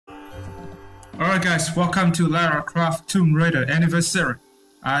Alright guys, welcome to Lara Croft Tomb Raider anniversary.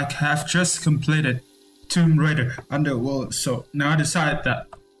 I have just completed Tomb Raider Underworld, so now I decided that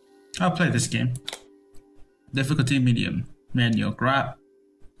I'll play this game. Difficulty medium, manual grab,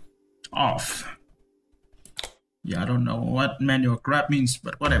 off. Yeah, I don't know what manual grab means,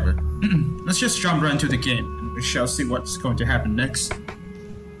 but whatever. Let's just jump right into the game and we shall see what's going to happen next.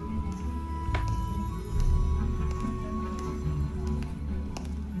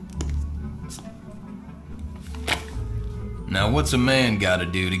 Now what's a man gotta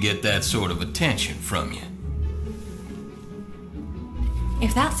do to get that sort of attention from you?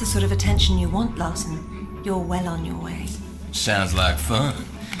 If that's the sort of attention you want, Larson, you're well on your way. Sounds like fun,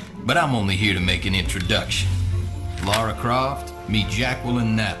 but I'm only here to make an introduction. Lara Croft, meet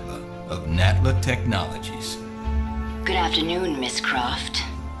Jacqueline Natla of Natla Technologies. Good afternoon, Miss Croft.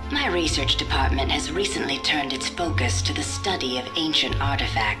 My research department has recently turned its focus to the study of ancient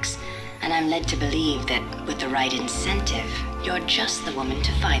artifacts, and I'm led to believe that with the right incentive, you're just the woman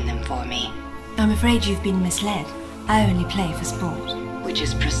to find them for me. I'm afraid you've been misled. I only play for sport. Which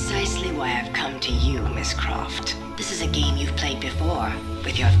is precisely why I've come to you, Miss Croft. This is a game you've played before,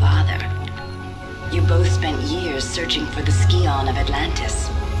 with your father. You both spent years searching for the Scion of Atlantis.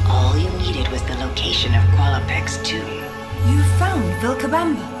 All you needed was the location of Qualopec's tomb. You found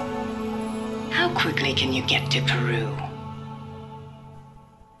Vilcabamba. How quickly can you get to Peru?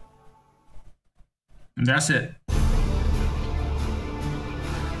 And that's it.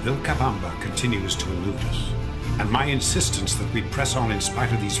 Vilcabamba continues to elude us, and my insistence that we press on in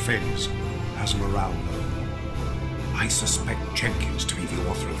spite of these failures has morale low. I suspect Jenkins to be the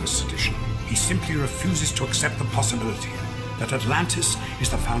author of this sedition. He simply refuses to accept the possibility that Atlantis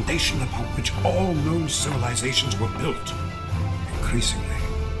is the foundation upon which all known civilizations were built. Increasingly,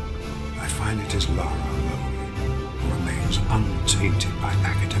 I find it is Lara alone who remains untainted by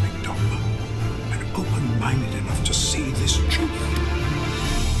academic dogma and open-minded enough to see this truth.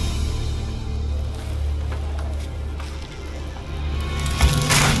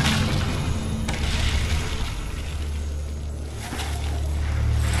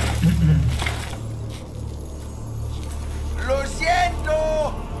 ¡Lo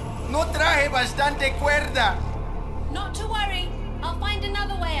siento! No traje bastante cuerda. Not to worry. I'll find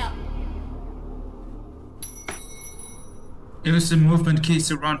another way up. Use the movement keys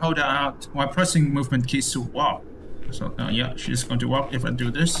to run, hold out while pressing movement keys to walk. So yeah, she's going to walk if I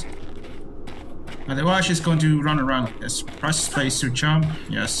do this. Otherwise, she's going to run around. Yes, press space to jump.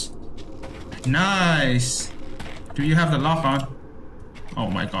 Yes. Nice. Do you have the lock on? Oh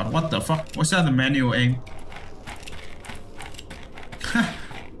my god, what the fuck? What's that, the manual aim?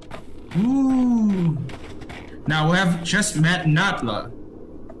 Ooh. Now we have just met Natla.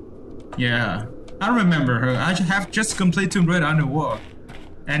 Yeah, I remember her. I have just completed Tomb Raider Underworld.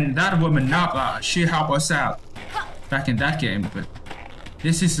 And that woman, Natla, she helped us out back in that game. But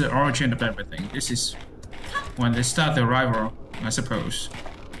this is the origin of everything. This is when they start the rivalry, I suppose.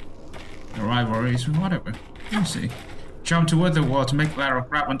 The rivalry is whatever. Let me see. Jump toward the wall to make Lara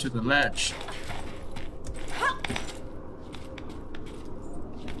grab onto the ledge.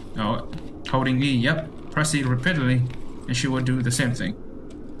 Oh, holding E, yep. Press E repeatedly, and she will do the same thing.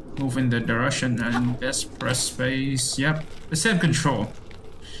 Move in the direction and just press space, yep. The same control.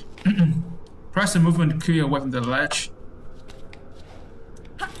 Press the movement key away from the ledge.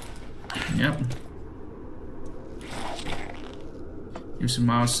 Yep. Use the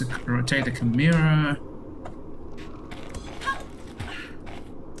mouse to rotate the camera.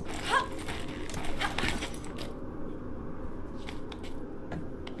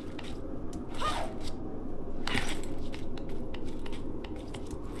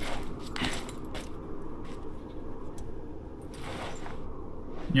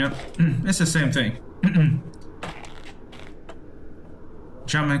 Yep, it's the same thing.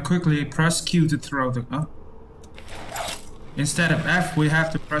 Jump and quickly press Q to throw the... Instead of F, we have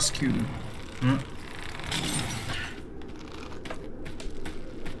to press Q.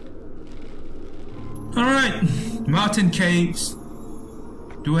 Alright, mountain caves.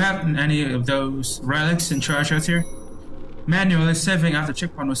 Do we have any of those relics and treasures here? Manually saving after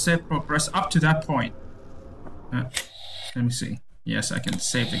checkpoint will save progress up to that point. Let me see. Yes, I can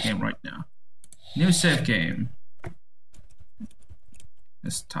save the game right now. New save game.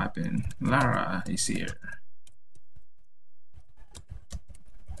 Let's type in Lara is here.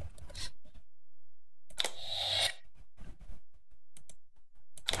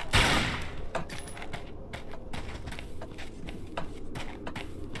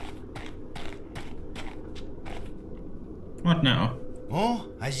 What now? Oh,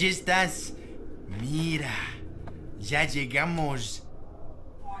 allí estás. Mira, ya llegamos.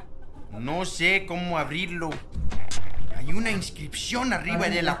 No sé cómo abrirlo. Hay una inscripción arriba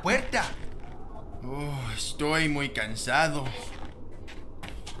de la puerta. Oh, estoy muy cansado.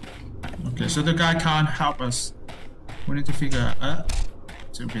 Okay, so the guy can't help us. We need to figure out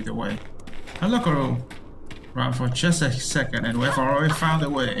to be the way. I'll look around for just a second, and we've already found a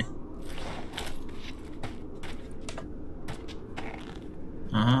way.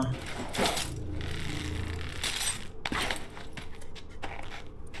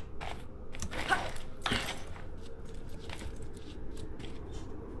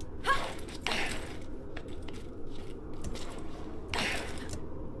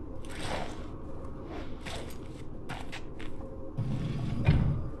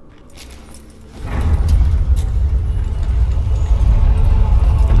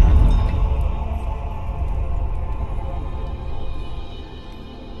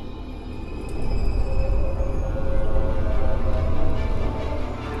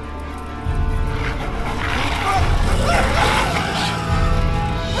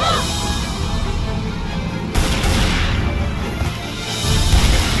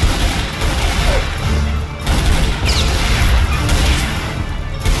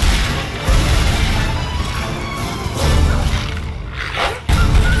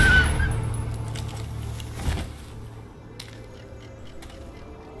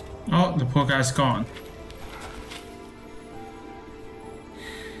 Oh, the poor guy's gone.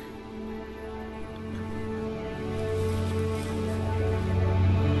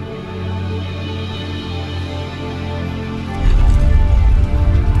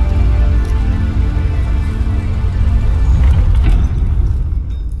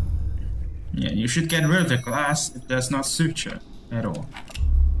 Yeah, you should get rid of the glass. It does not suit you at all.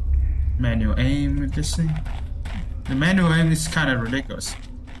 Manual aim with this thing. The manual aim is kind of ridiculous.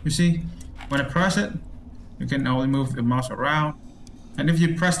 You see, when I press it, you can only move the mouse around, and if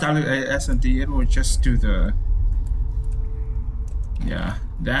you press W, A, S, and D, it will just do the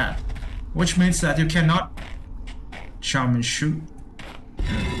that, which means that you cannot jump and shoot.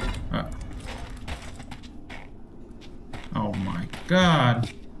 Oh my God.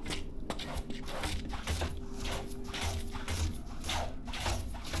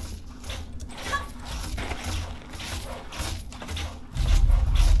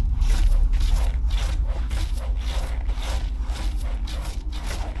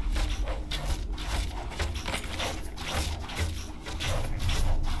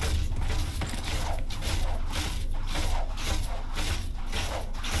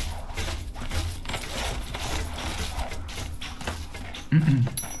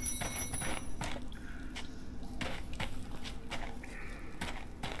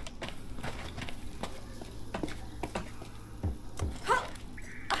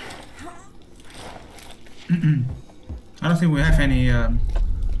 I don't think we have any,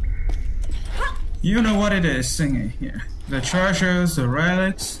 you know what it is, singing here. The treasures, the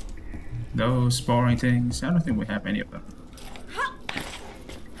relics, those boring things. I don't think we have any of them.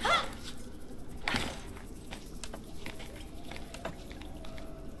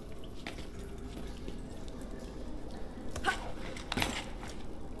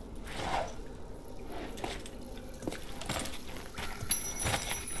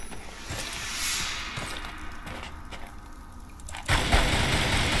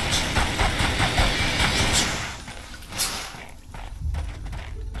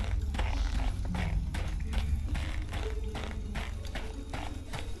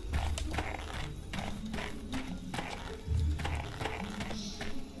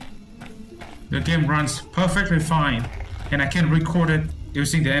 The game runs perfectly fine, and I can record it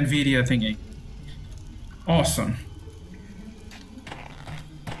using the NVIDIA thingy. Awesome.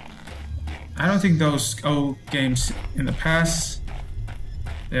 I don't think those old games in the past,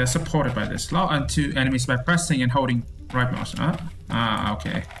 they are supported by this. Lock onto enemies by pressing and holding right mouse.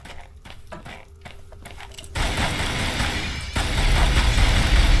 Okay.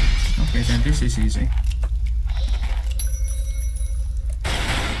 Okay, then this is easy.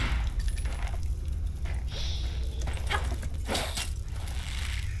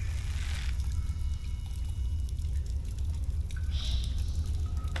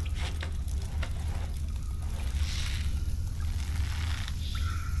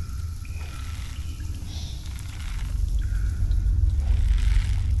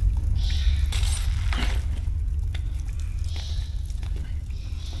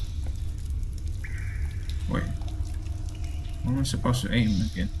 Wait, where am I supposed to aim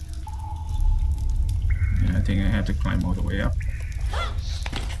again? Yeah, I think I have to climb all the way up.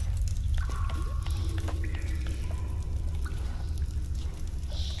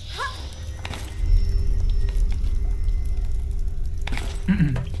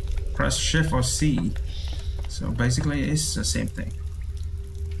 press Shift or C. So basically it's the same thing.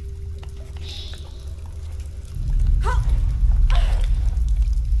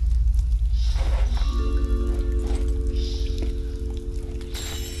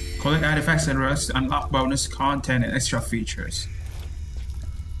 Collect artifacts and relics to unlock bonus content and extra features.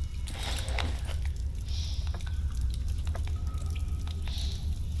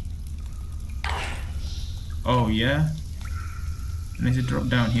 Oh yeah? I need to drop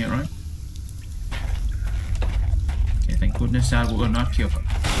down here, right? Okay, thank goodness that will not kill her.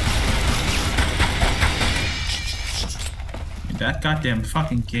 In that goddamn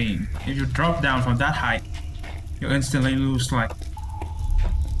fucking game, if you drop down from that height, you instantly lose like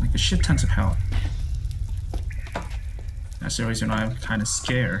a shit tons of health. That's the reason why I'm kind of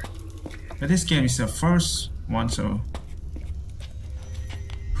scared. But this game is the first one, so...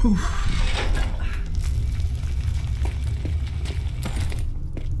 Whew.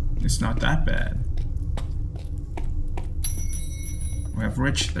 It's not that bad. We have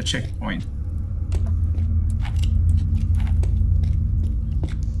reached the checkpoint.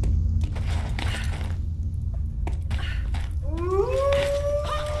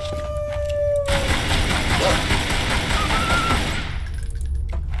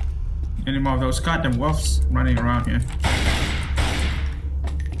 Any more of those goddamn wolves running around here?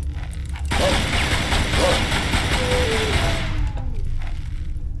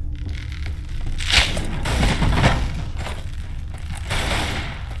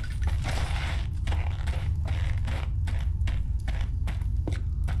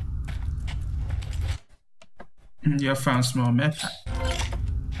 You have found small med pack.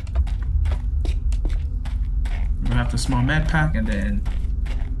 We have the small med pack and then...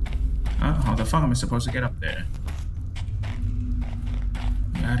 how the fuck am I supposed to get up there?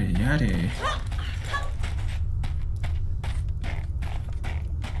 Yada yada.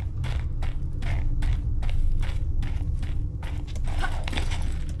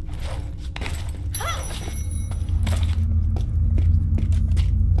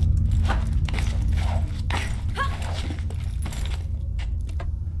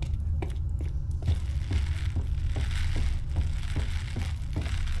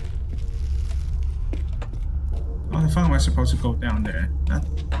 How the fuck am I supposed to go down there? That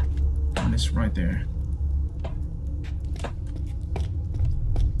one is right there.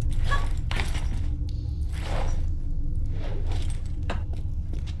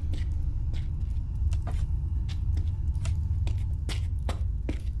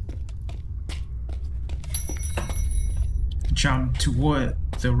 Jump toward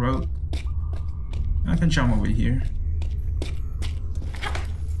the road. I can jump over here.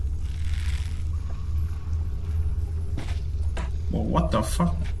 Well, what the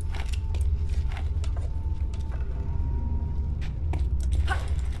fuck?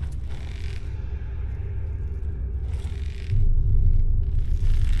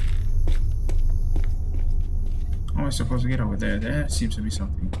 How am I supposed to get over there? There seems to be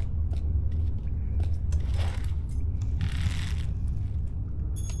something.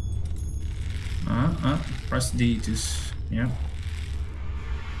 Press D to... yeah.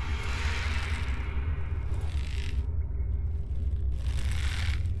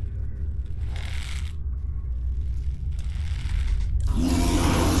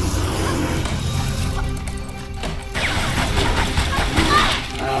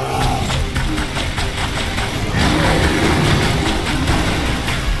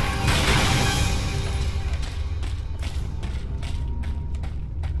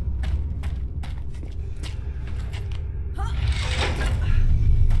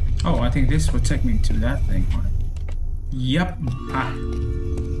 Oh, I think this will take me to that thing, right? Yep. Ah.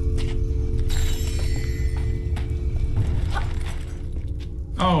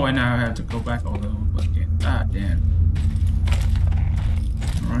 Oh, and now I have to go back all over again. Ah, damn.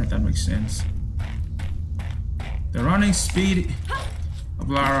 Alright, that makes sense. The running speed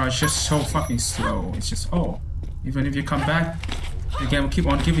of Lara is just so fucking slow. It's just, oh, even if you come back, the game will keep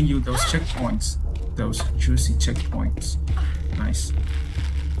on giving you those checkpoints. Those juicy checkpoints. Nice.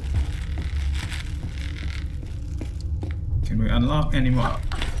 Can we unlock any more,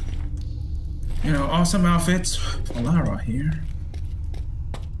 you know, awesome outfits for Lara here?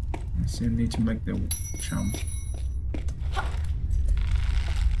 I still need to make the jump.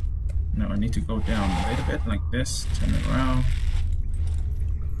 No, I need to go down a little bit like this, turn it around.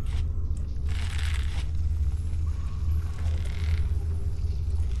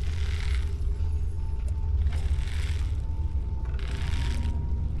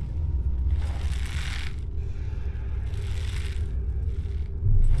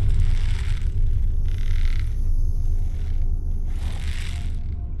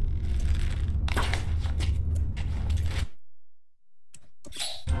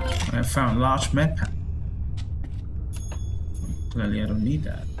 I found large med pack. Clearly I don't need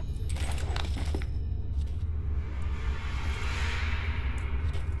that.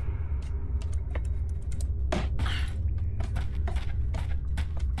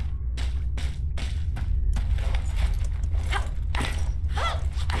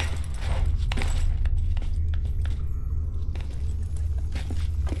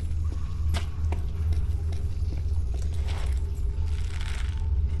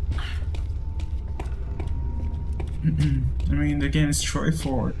 I mean, the game is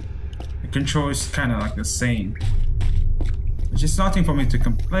straightforward. The control is kind of like the same. It's just nothing for me to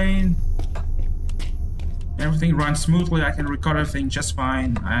complain. Everything runs smoothly. I can record everything just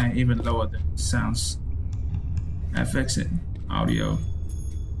fine. I even lower the sounds. I fix it. Audio.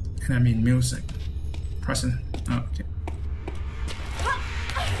 And I mean music. Present. Oh, okay.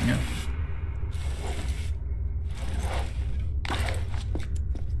 Yep.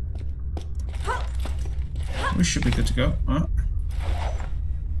 We should be good to go. Huh?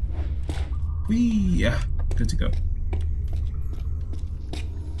 Yeah, good to go.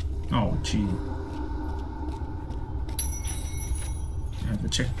 Oh, gee. I have the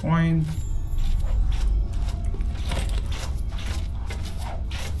checkpoint.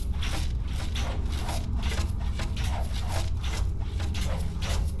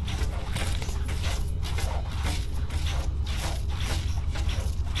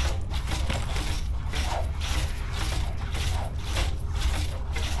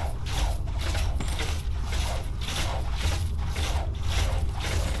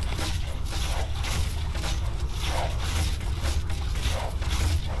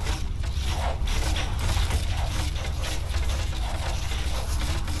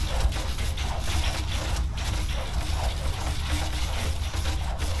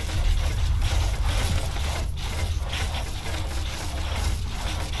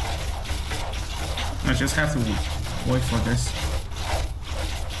 I just have to wait for this.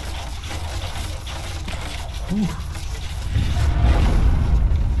 Ooh.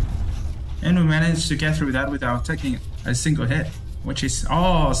 And we managed to get through that without taking a single hit, which is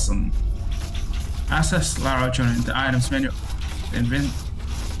awesome. Access Lara joining the items menu. Inventory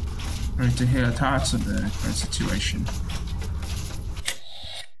to hear thoughts on the current situation.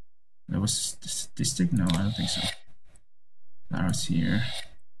 There was this thing? No, I don't think so. Lara's here.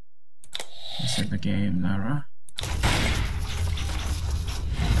 Let's save the game, Lara.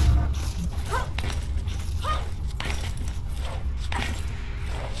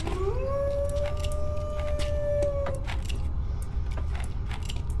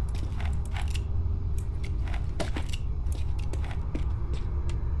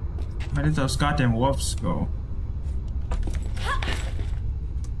 Where did those goddamn wolves go?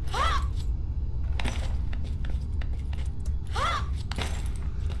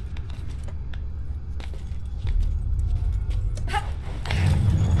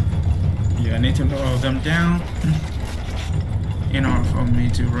 I need to lower them down in order for me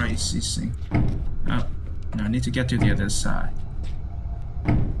to raise this thing. Oh, no, I need to get to the other side.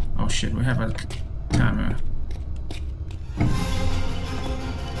 Oh shit, we have a timer.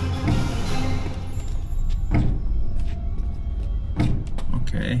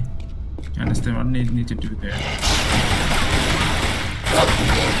 Okay, I understand what I need to do there.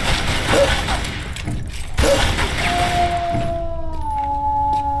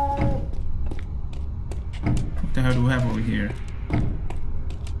 What the hell do we have over here?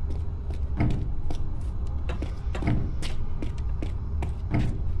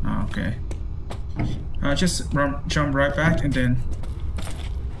 Oh, okay. I'll just jump right back and then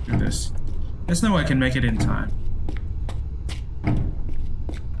do this. There's no way I can make it in time.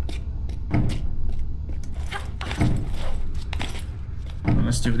 Well,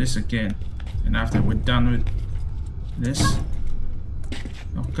 let's do this again. And after we're done with this...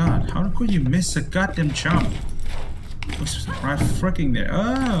 Oh god, how could you miss a goddamn jump? It was right freaking there.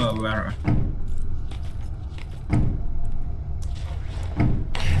 Oh, Lara.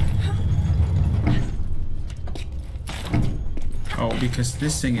 Oh, because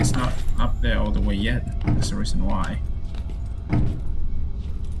this thing is not up there all the way yet. That's the reason why.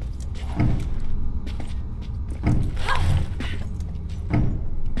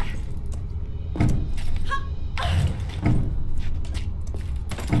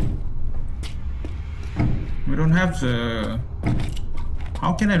 We don't have the...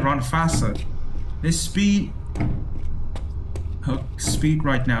 How can I run faster? This speed... Her speed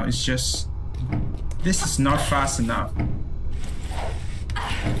right now is just... This is not fast enough.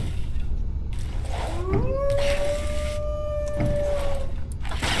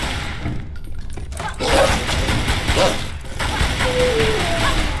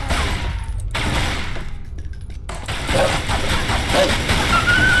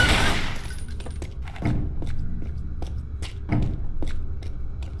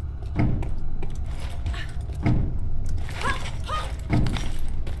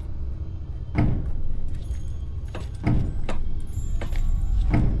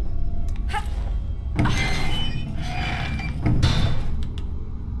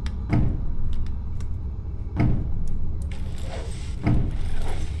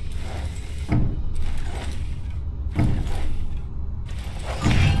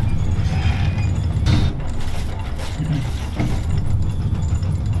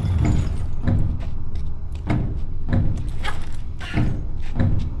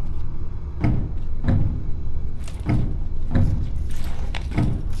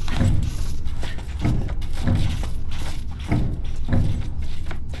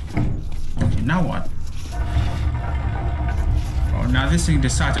 Now what? Oh, now this thing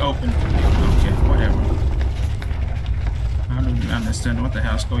decides to open. Okay, whatever. I don't really understand what the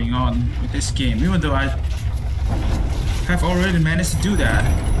hell's going on with this game, even though I have already managed to do that.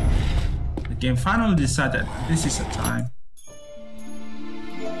 The game finally decided that this is the time.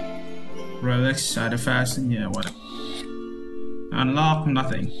 Relics, artifacts, and yeah, whatever. Unlock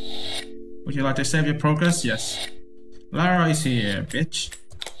nothing. Would you like to save your progress? Yes. Lara is here, bitch.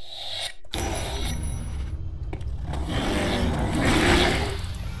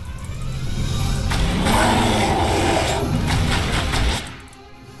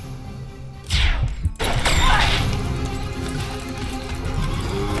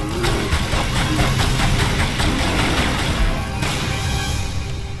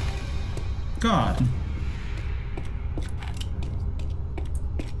 God.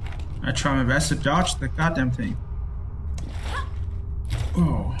 I try my best to dodge the goddamn thing.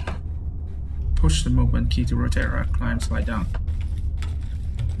 Oh. Push the movement key to rotate, right, climb, slide down.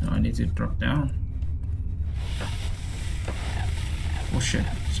 Now I need to drop down. Oh shit.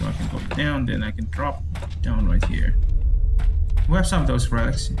 So I can go down, then I can drop down right here. We have some of those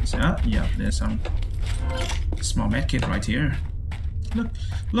relics. Yeah, there's some small medkit right here.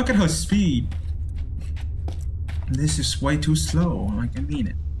 Look at her speed. This is way too slow. Like, I mean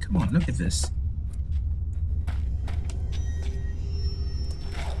it. Come on, look at this.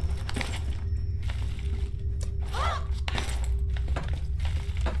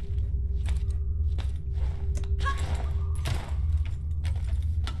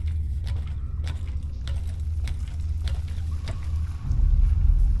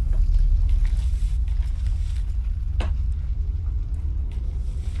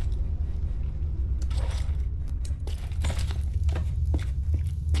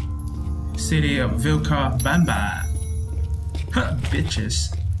 City of Vilka Bamba. Huh,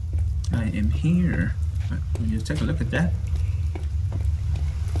 bitches. I am here. Will you take a look at that?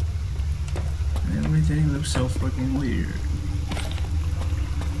 Everything looks so fucking weird.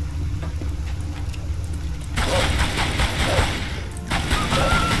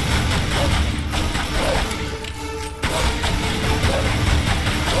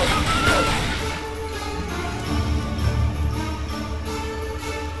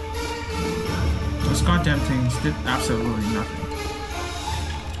 Those goddamn things did absolutely nothing.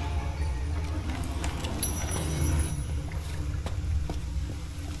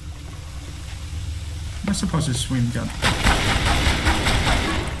 I'm supposed to swim down.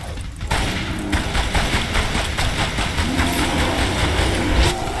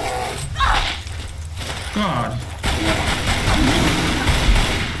 God.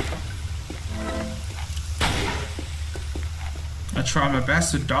 I try my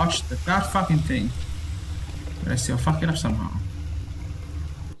best to dodge that fucking thing, but I still fuck it up somehow.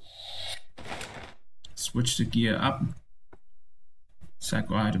 Switch the gear up.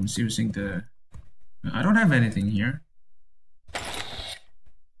 Cycle items using the... I don't have anything here.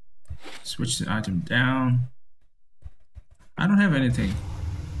 Switch the item down. I don't have anything.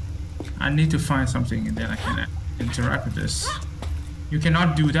 I need to find something and then I can interact with this. You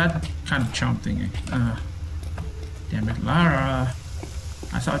cannot do that kind of jump thingy. Damn it, Lara.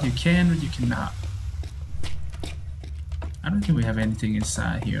 I thought you can, but you cannot. I don't think we have anything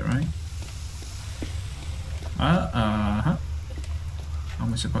inside here, right? How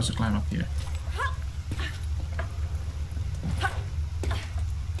am I supposed to climb up here?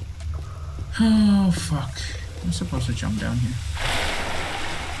 Oh, fuck. I'm supposed to jump down here.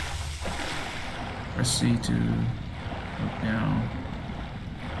 Press C to look down.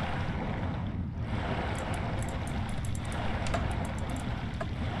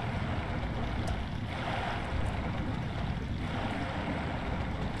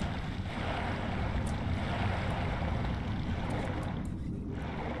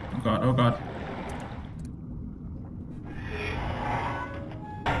 Oh god, oh god.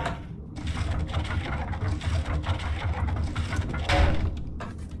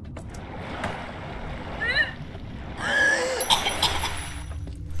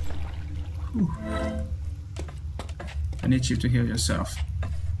 I need you to heal yourself.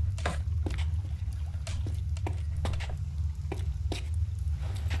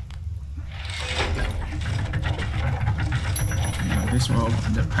 This will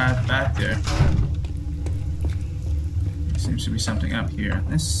open the path back there. There seems to be something up here.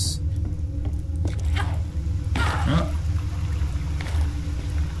 This. Oh.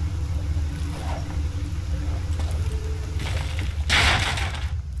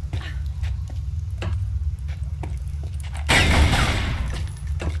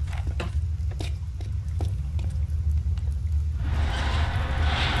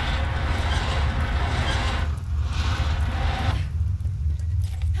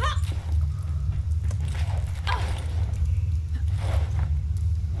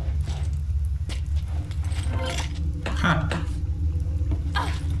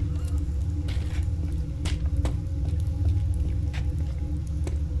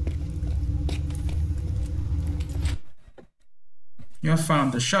 You have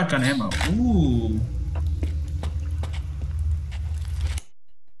found the shotgun ammo. Ooh.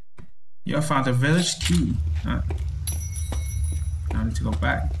 You have found the village key. I need to go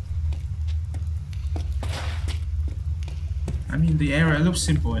back. I mean, the area looks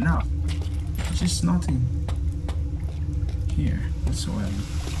simple enough. There's just nothing here whatsoever.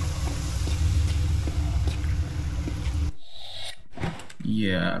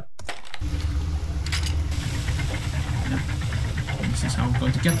 Yeah. This is how I'm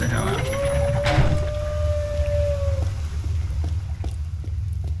going to get the hell out.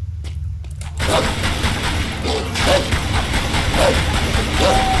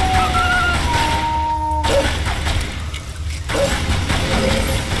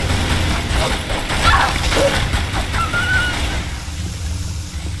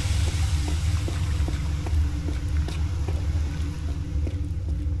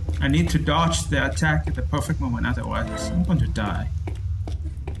 I need to dodge the attack at the perfect moment, otherwise I'm going to die.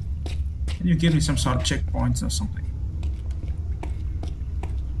 Can you give me some sort of checkpoints or something?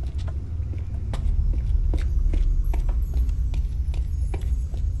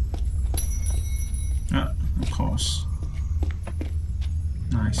 Of course.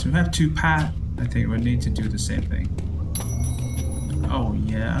 Nice, we have 2 paths. I think we need to do the same thing. Oh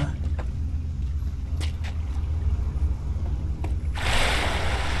yeah.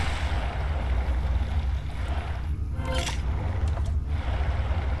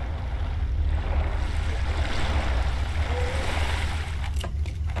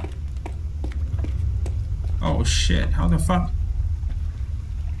 Oh shit, how the fuck?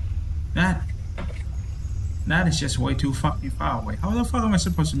 That is just way too fucking far away. How the fuck am I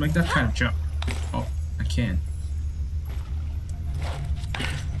supposed to make that kind of jump? Oh, I can.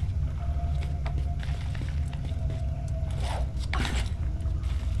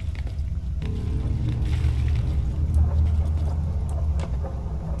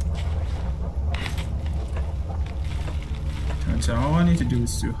 Turns out all I need to do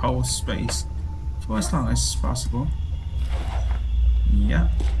is to hold space for as long as possible. Yep,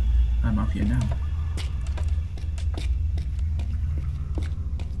 I'm up here now.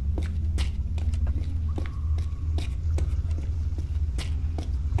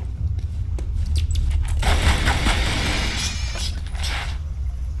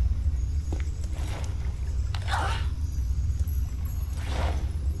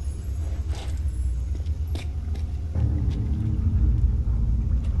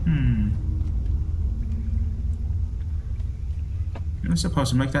 I'm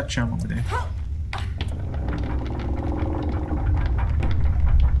supposed to make that jump over there.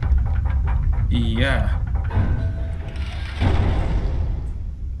 Yeah.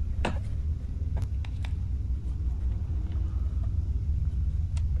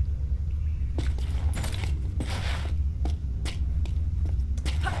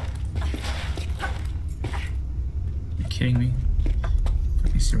 You're kidding me? Are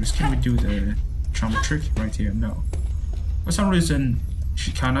you serious? Can we do the jump trick right here? No. For some reason,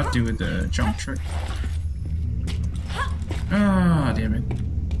 she cannot do the jump trick. Ah, damn it.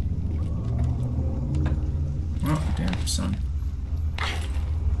 Oh, damn, son.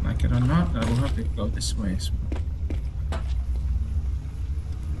 Like it or not, I will have to go this way as well.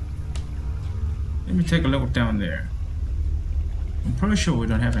 Let me take a look down there. I'm pretty sure we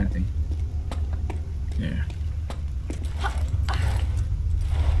don't have anything. There.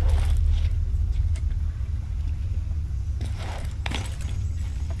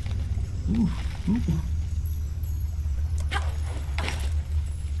 Ooh, ooh.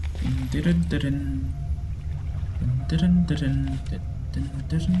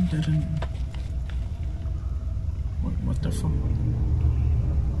 What the fuck?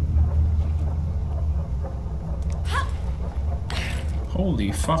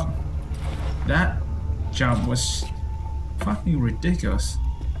 Holy fuck. That jump was fucking ridiculous.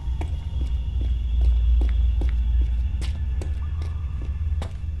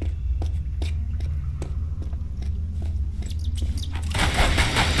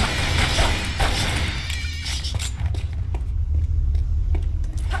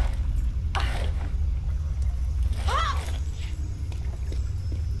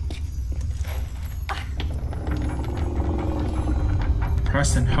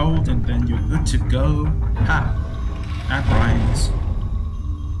 Press and hold and then you're good to go. Ha! That rhymes.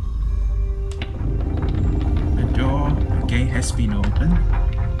 The door, the gate has been opened.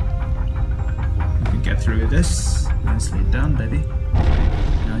 You can get through this. Nicely done, baby.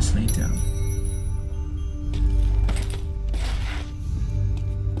 Nicely done.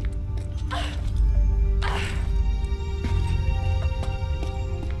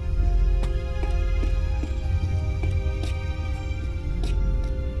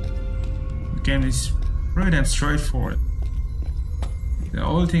 game is really damn straightforward. The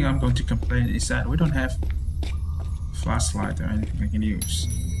only thing I'm going to complain is that we don't have flashlight or anything I can use.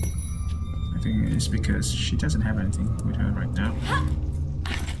 I think it's because she doesn't have anything with her right now.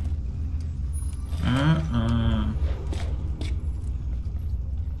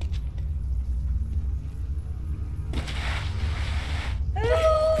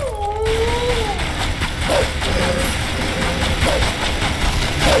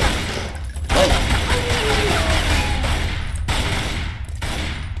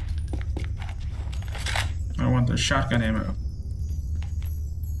 I want the shotgun ammo.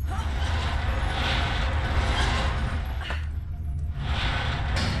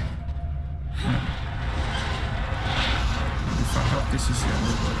 This is the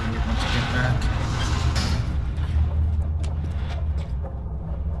only way we want to get back.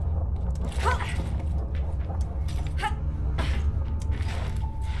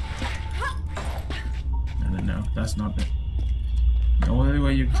 No, that's not it. The only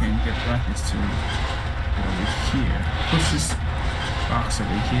way you can get back is to go over here. Push this box over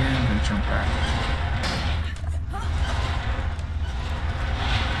here and then jump back.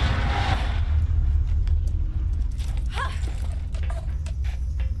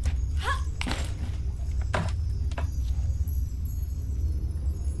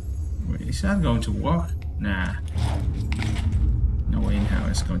 Is that going to work? Nah. No way in hell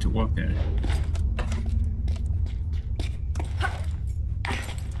it's going to work there.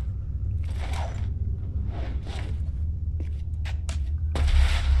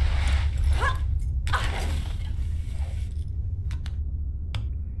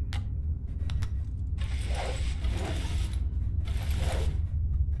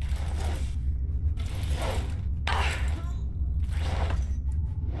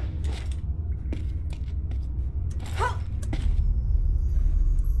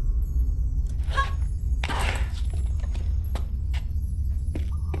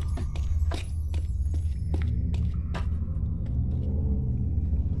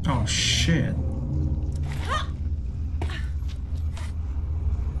 Oh shit.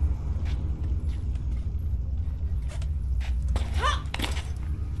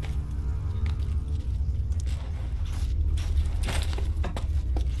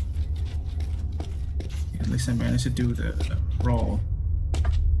 At least I managed to do the roll.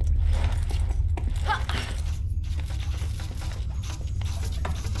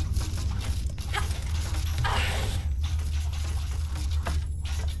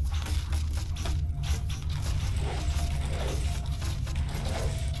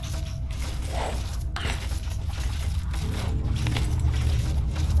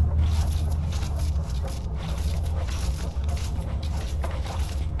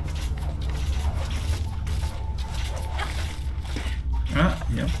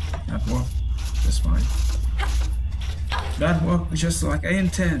 Yep, that worked just fine. That worked just like I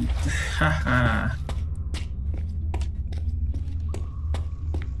intend. Haha.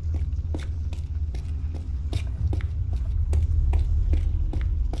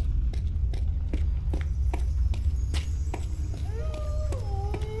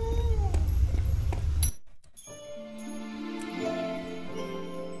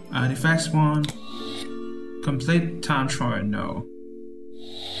 Artifacts 1. Complete time trial, no.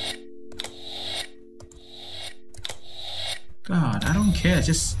 God, I don't care,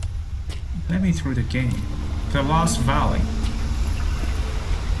 just let me through the game. The Lost Valley.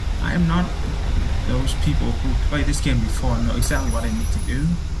 I am not those people who play this game before and know exactly what I need to do.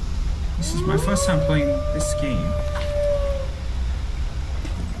 This is my first time playing this game.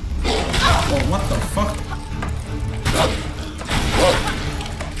 Oh, what the fuck?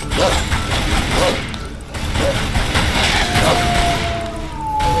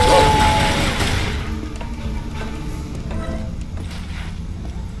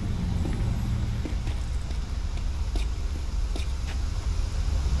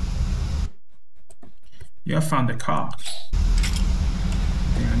 Yeah, I found the cock. I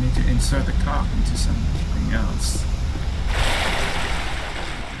think I need to insert the cock into something else.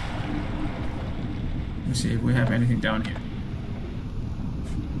 Let's see if we have anything down here.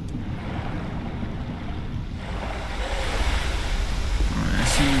 Alright, I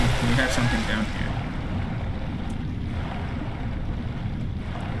see we have something down here.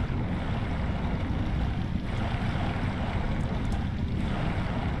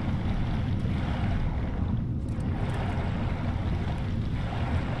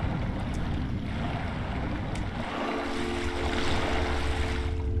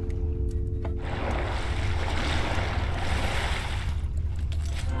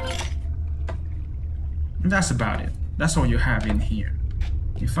 That's about it. That's all you have in here.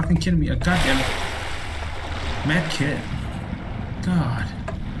 You fucking kidding me? A goddamn mad kid. God.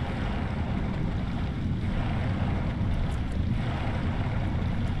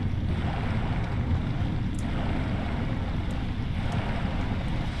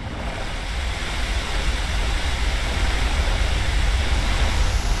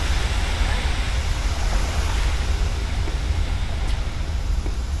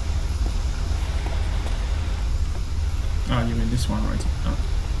 Oh, you mean this one, right? Oh.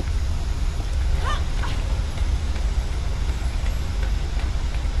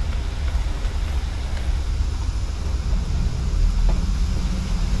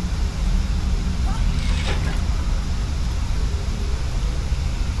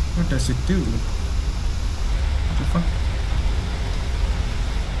 What does it do? What the fuck?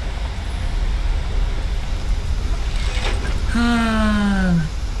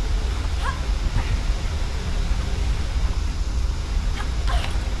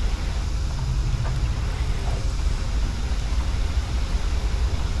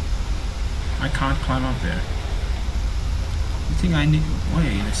 I can't climb up there. You think I need...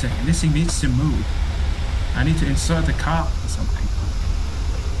 Wait a second. This thing needs to move. I need to insert the car or something.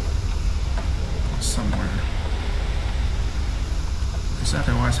 Somewhere. Because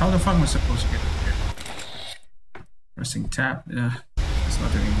otherwise, how the fuck am I supposed to get up here? Pressing tab. It's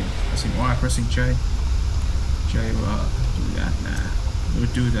not doing anything. Pressing Y, pressing J. J will do that. Nah.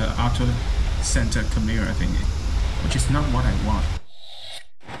 We'll do the auto center camera thingy. Which is not what I want.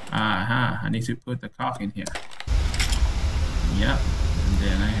 Aha, I need to put the cock in here. Yep, and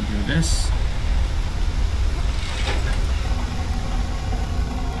then I can do this.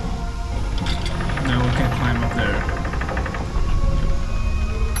 Now we can climb up there.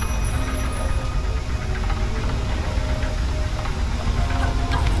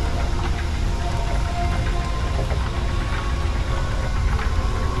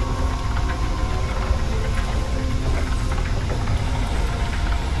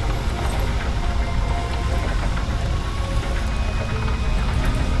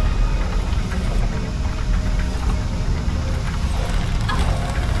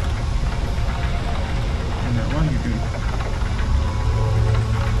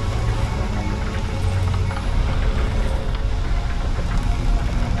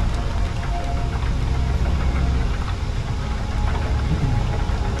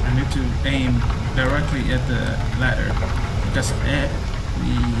 Aim directly at the ladder, because at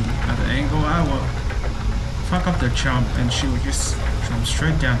the other angle I will fuck up the jump and she will just jump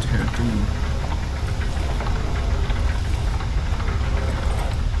straight down to her doom.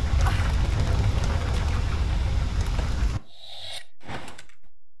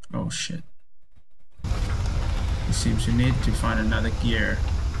 Oh shit. It seems you need to find another gear,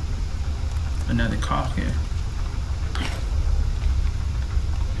 another cock here.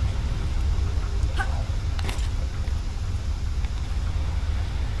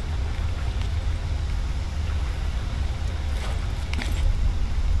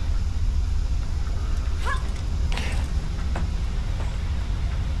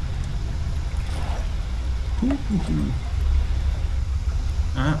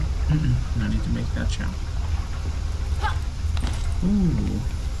 I need to make that jump. Ooh.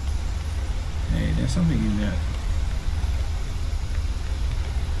 Hey, there's something in there.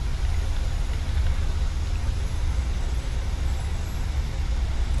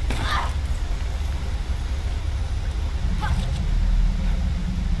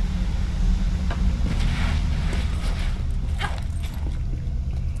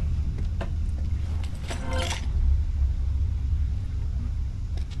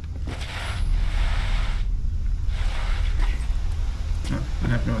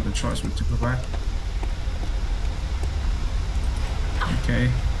 Choice but to go back. Okay,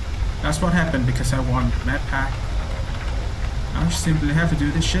 that's what happened because I won map pack. I just simply have to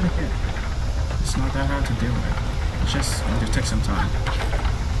do this shit again. It's not that hard to deal with. It's just going to take some time.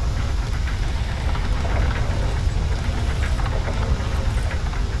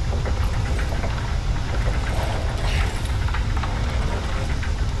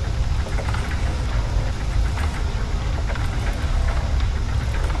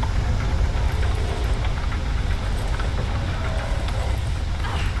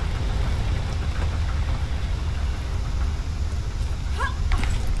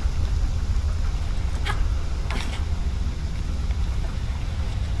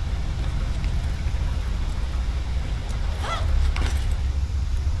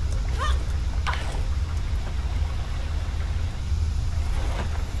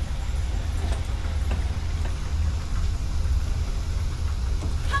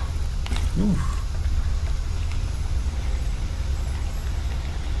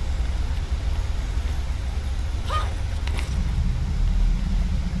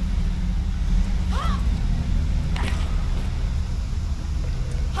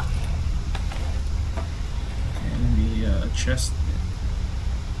 chest.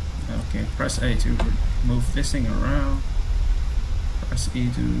 Okay, press A to move this thing around. Press E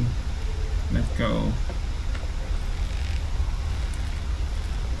to let go.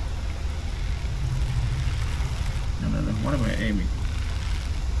 No, what am I aiming?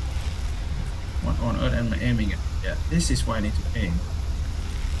 What on earth am I aiming at? Yeah, this is why I need to aim.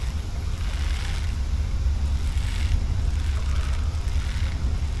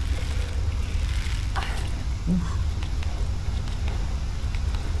 Oof.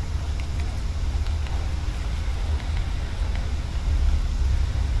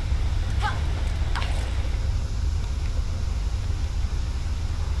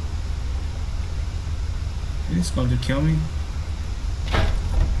 It's going to kill me.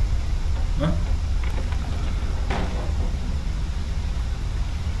 What?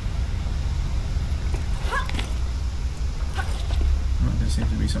 Oh, there seems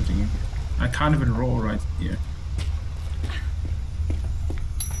to be something in here. I can't even roll right here.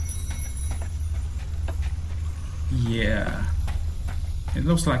 Yeah. It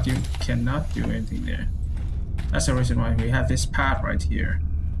looks like you cannot do anything there. That's the reason why we have this path right here.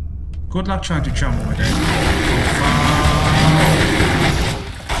 Good luck trying to jump over there.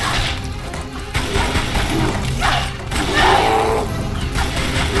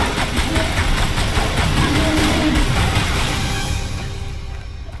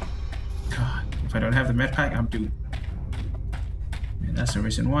 God, if I don't have the med pack, I'm doomed. And that's the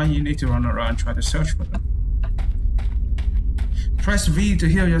reason why you need to run around and try to search for them. Press V to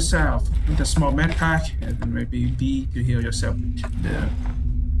heal yourself with a small med pack, and then maybe B to heal yourself with the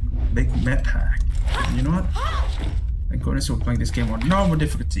big med pack. And you know what? Thank goodness we're playing this game on normal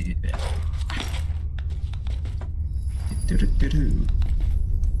difficulty.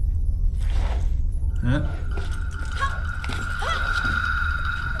 Huh?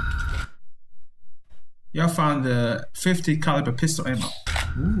 Y'all found the 50 caliber pistol ammo.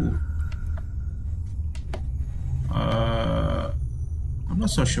 Ooh. I'm not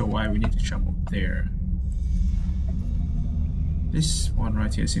so sure why we need to jump up there. This one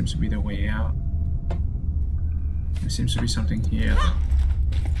right here seems to be the way out. There seems to be something here.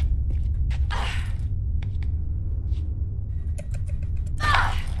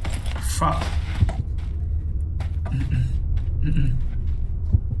 Fuck.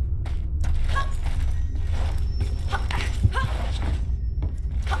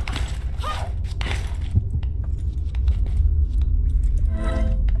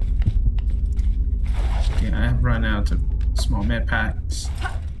 Okay, I have run out of small med packs.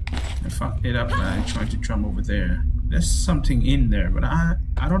 I fucked it up by trying to jump over there. There's something in there, but I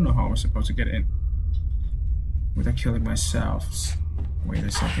don't know how I'm supposed to get in without killing myself. Wait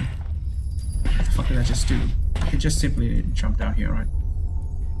a second. What the fuck did I just do? I could just simply jump down here, right?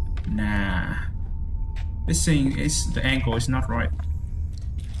 Nah. This thing is, the angle is not right.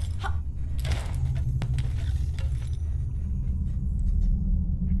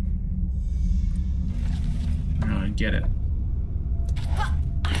 I get it.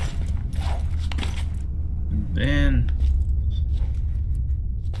 And then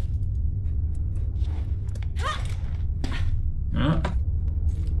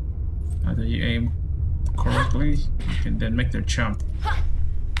either you aim correctly, you can then make their jump.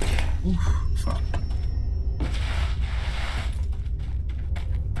 Oof, fuck.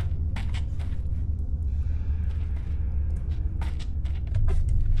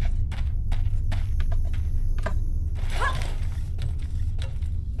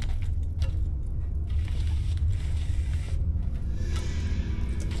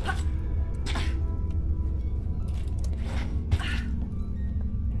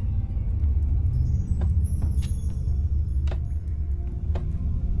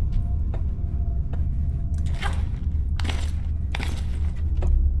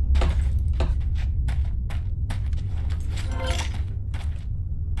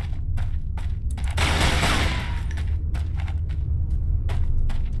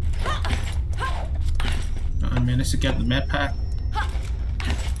 I managed to get the med pack.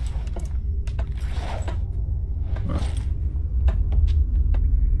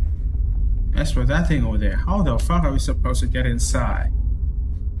 As for that thing over there, how the fuck are we supposed to get inside?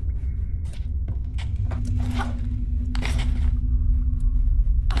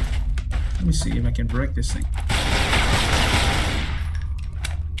 Let me see if I can break this thing.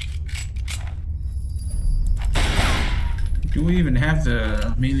 Do we even have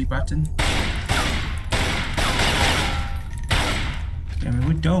the melee button? I mean,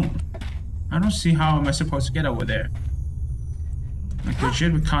 we don't. I don't see how am I supposed to get over there. Like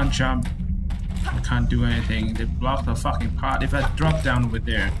legit, we can't jump. We can't do anything. They block the fucking part. If I drop down over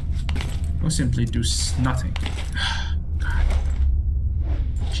there, we'll simply do nothing. God.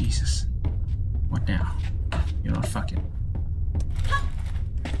 Jesus. What now? You're not fucking.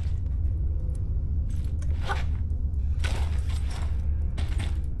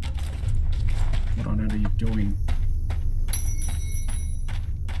 What on earth are you doing?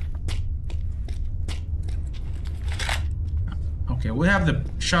 Okay, we have the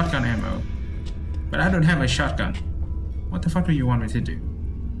shotgun ammo, but I don't have a shotgun. What the fuck do you want me to do?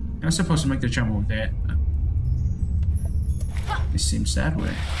 I'm supposed to make the jump over there. It seems that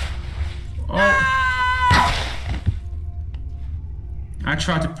way. Oh! I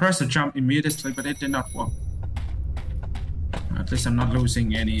tried to press the jump immediately, but it did not work. At least I'm not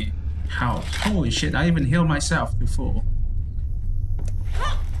losing any health. Holy shit, I even healed myself before.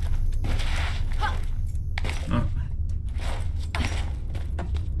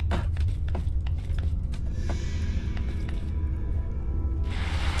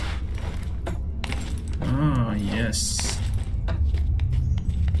 Oh, yes.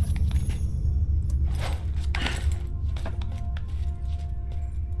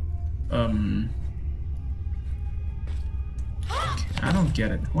 Okay, I don't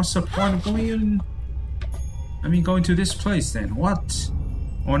get it. What's the point of going in? I mean, going to this place then? What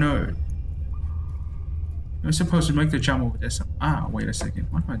on earth? I'm supposed to make the jump over this. Ah, wait a second.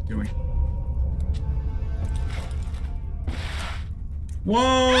 What am I doing?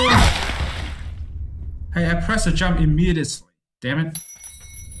 Whoa! Hey, I pressed the jump immediately. Damn it.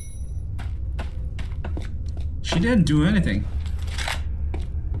 She didn't do anything.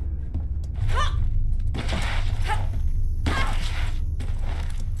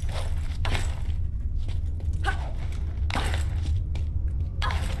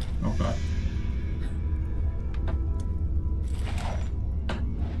 Oh god.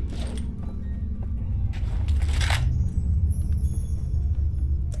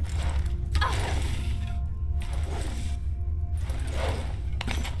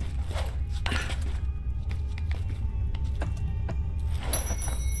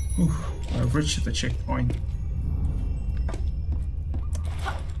 I've reached the checkpoint.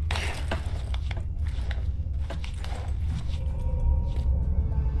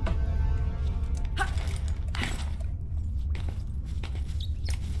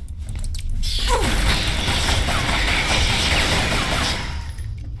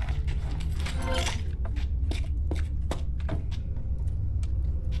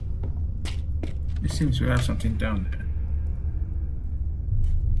 It seems we have something down there.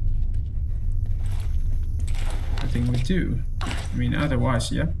 I think we do. I mean,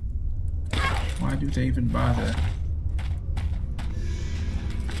 otherwise, yeah. Why do they even bother?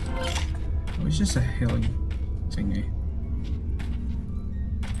 Oh, it's just a healing thingy.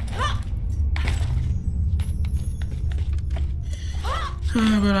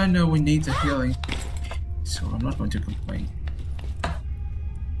 But I know we need the healing, so I'm not going to complain.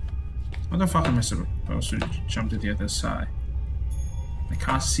 What the fuck am I supposed to jump to the other side? I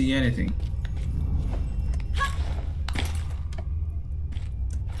can't see anything.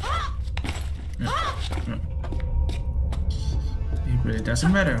 It really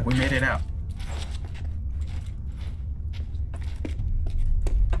doesn't matter, we made it out.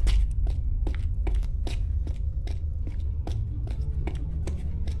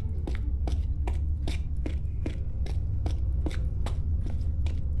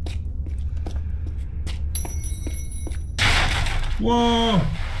 Whoa!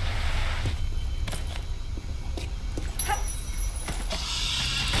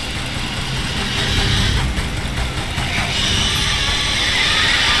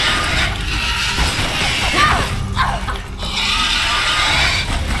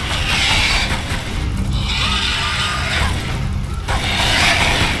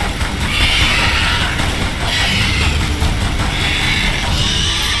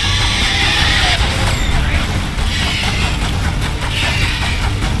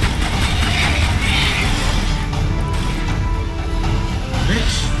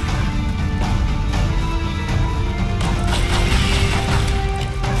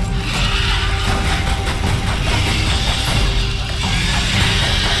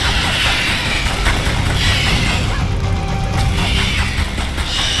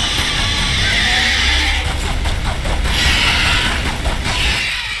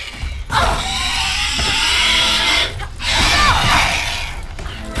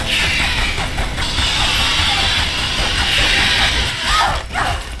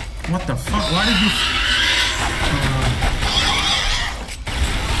 What the fuck? Why did you...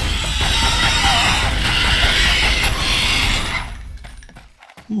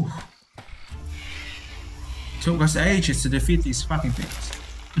 Took us ages to defeat these fucking things.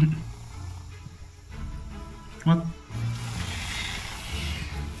 What?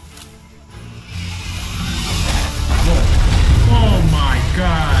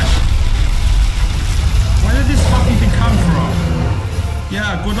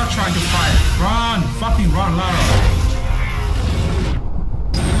 trying to fight. Run! Fucking run, Lara!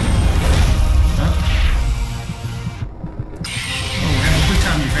 Huh? Oh, we have a quick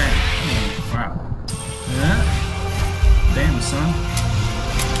time event. Oh, wow. Yeah? Damn, son.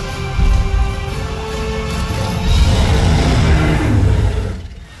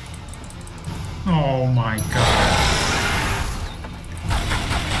 Oh my god.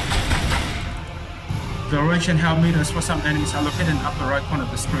 The duration help meters for some enemies are located in the upper right corner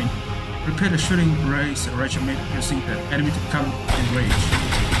of the screen. Repeat the shooting raise regiment using the enemy to become enraged.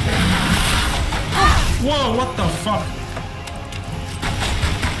 Whoa, what the fuck?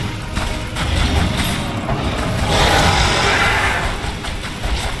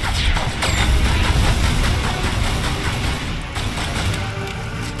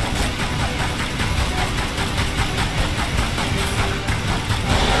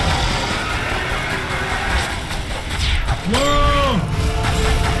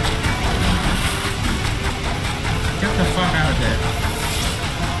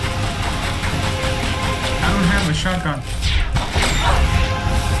 Shotgun.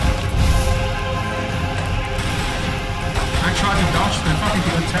 I tried to dodge the fucking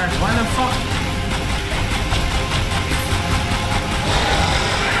attack. Why the fuck?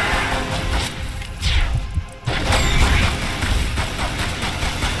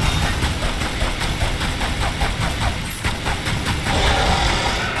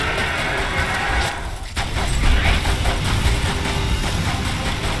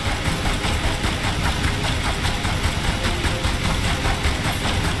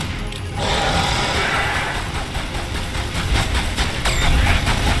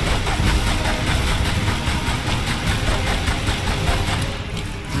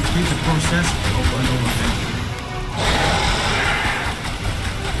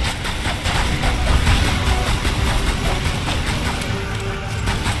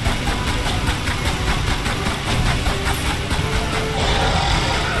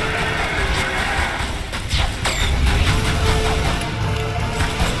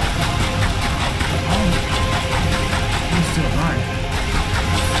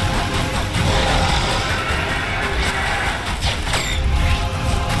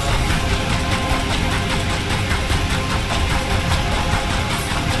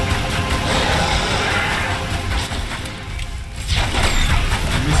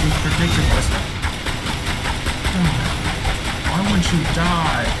 Why wouldn't you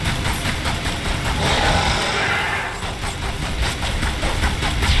die?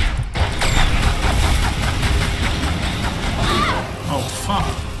 Oh fuck.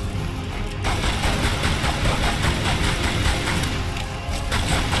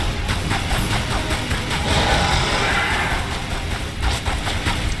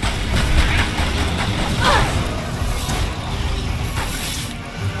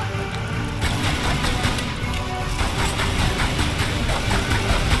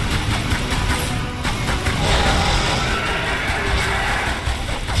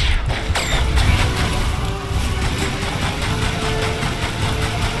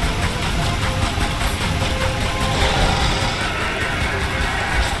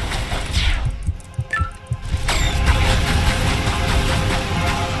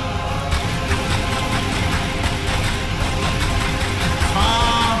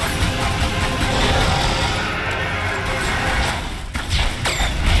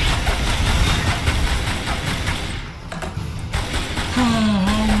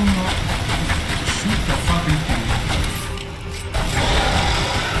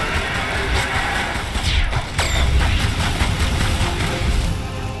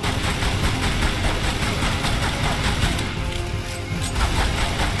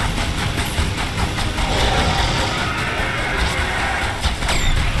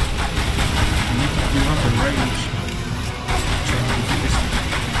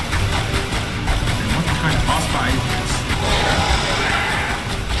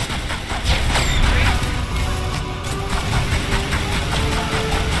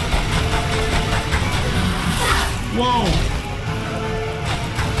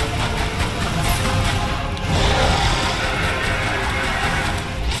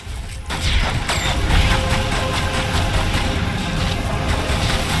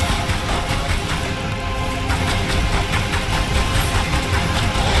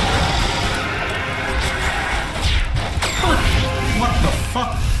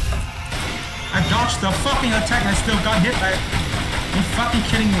 The fucking attack, I still got hit by it. Are you fucking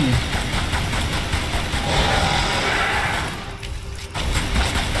kidding me?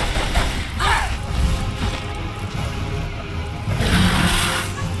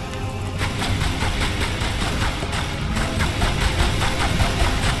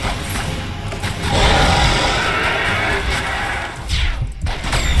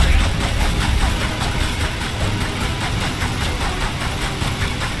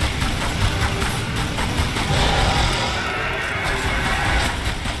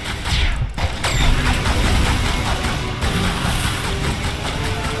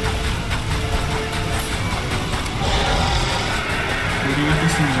 Looking at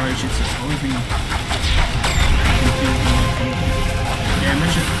this thing right, it's the only thing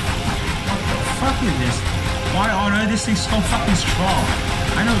damage it. What the fuck is this? Why on earth this thing's so fucking strong?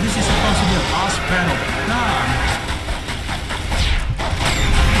 I know this is supposed to be a boss battle. God.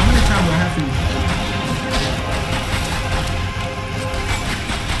 How many times do I have to...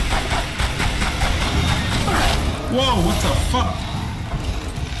 Whoa, what the fuck?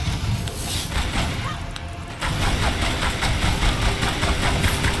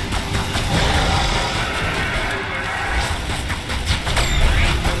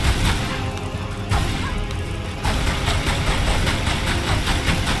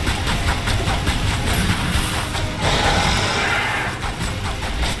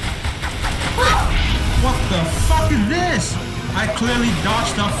 I clearly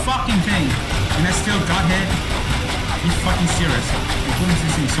dodged the fucking thing, and I still got hit. You fucking serious? The bullets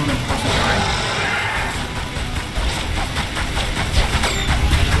is so damn close to die.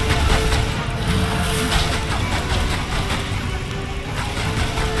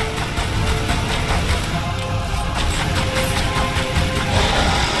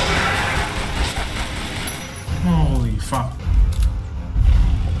 Holy fuck!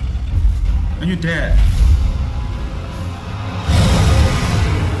 Are you dead?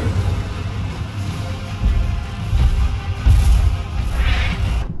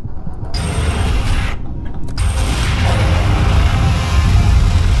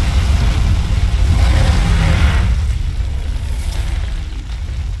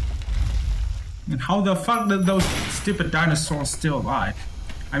 How the fuck did those stupid dinosaurs still alive?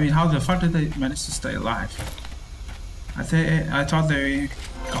 I mean, how the fuck did they manage to stay alive? I thought they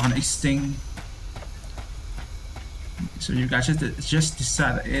gone extinct. So you guys just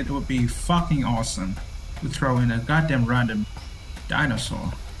decided it would be fucking awesome to throw in a goddamn random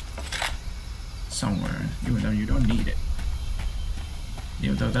dinosaur somewhere, even though you don't need it.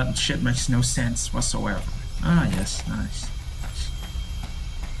 Even though that shit makes no sense whatsoever. Ah, yes, nice.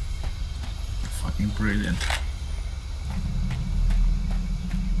 Fucking brilliant.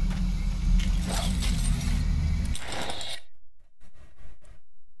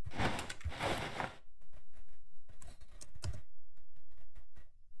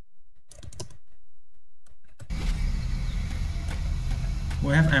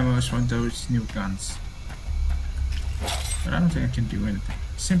 We have ammo for those new guns, but I don't think I can do anything.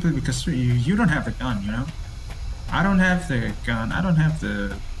 Simply because you don't have the gun, you know? I don't have the gun, I don't have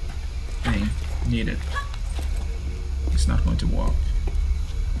the thing needed. It's not going to work.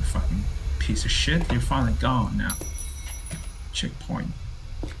 You fucking piece of shit, you're finally gone now. Checkpoint.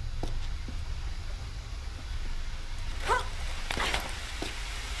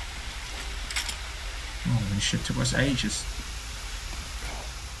 Oh, this shit took us ages.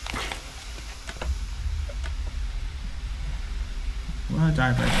 Well, I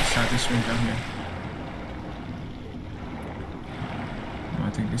died right beside this room down here. Well, I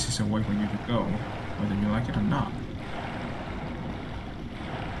think this is a way for you to go, whether you like it or not.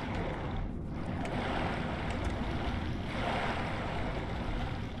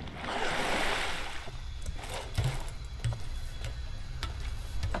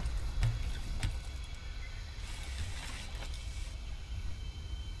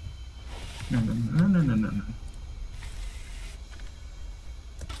 No.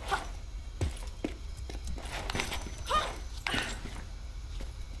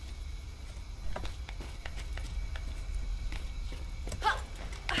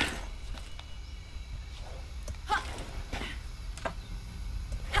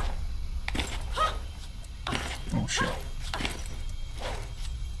 Oh shit.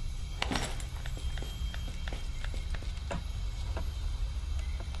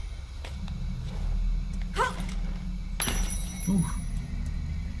 Ooh.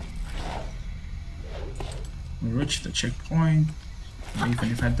 We reached the checkpoint.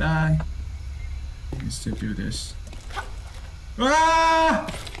 Even if I die, I can still do this. Ah!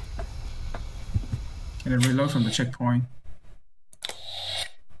 Can I reload from the checkpoint?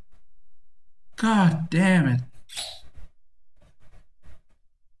 God damn it.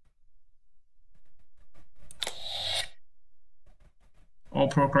 All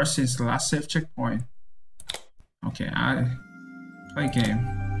progress since the last save checkpoint. Okay, I play game.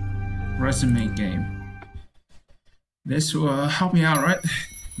 Resume game. This will help me out, right?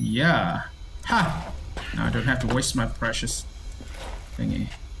 Yeah. Ha! Now I don't have to waste my precious thingy.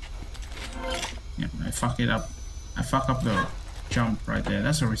 Yeah, I fuck it up. I fuck up the jump right there.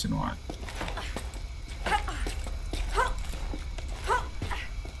 That's the reason why.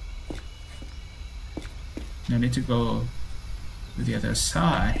 I need to go to the other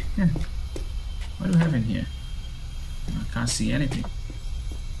side. Yeah. What do we have in here? I can't see anything.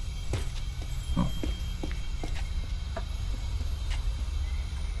 Oh.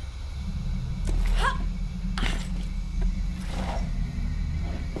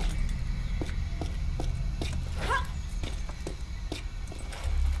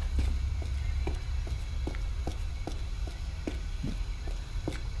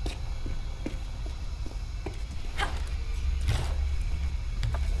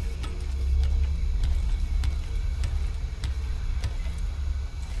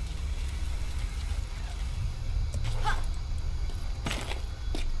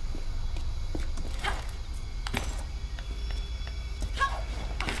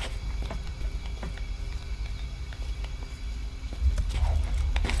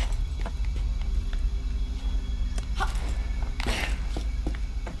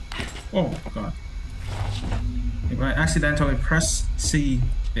 Oh god. If I accidentally press C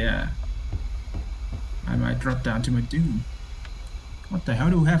there, I might drop down to my doom. What the hell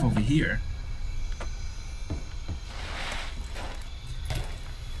do we have over here?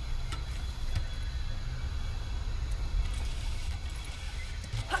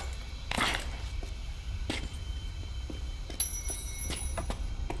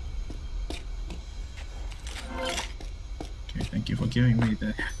 Okay, thank you for giving me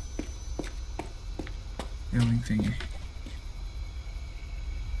the healing thingy.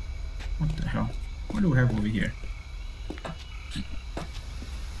 What the hell? What do we have over here?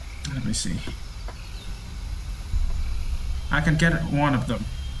 Let me see. I can get one of them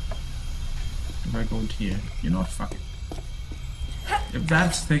if I go here. You know what? Fuck it. If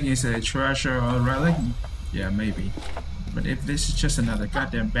that thing is a treasure or a relic, yeah, maybe. But if this is just another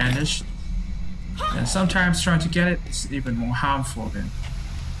goddamn bandage, then sometimes trying to get it is even more harmful than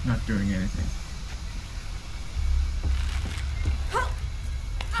not doing anything.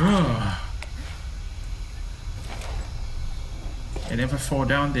 And if I fall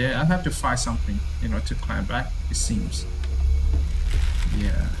down there, I'll have to find something in order to climb back, it seems.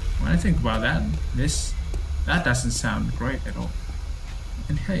 Yeah, when I think about that, that doesn't sound great at all.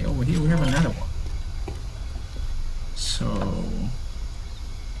 And hey, over here we have another one. So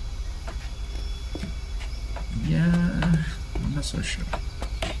yeah, I'm not so sure.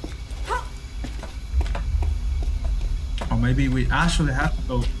 Or maybe we actually have to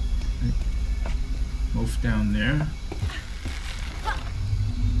go move down there.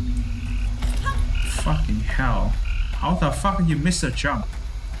 Fucking hell. How the fuck did you miss a jump?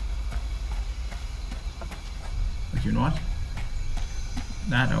 But you know what?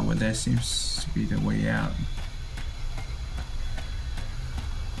 That over there seems to be the way out.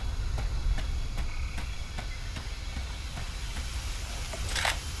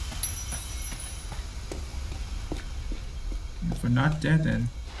 If we're not dead then...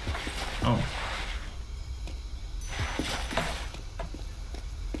 Oh.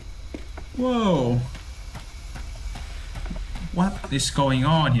 Whoa! What is going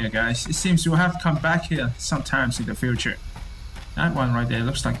on here, guys? It seems you'll have to come back here sometimes in the future. That one right there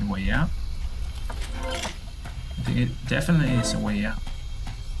looks like a way out. I think it definitely is a way out.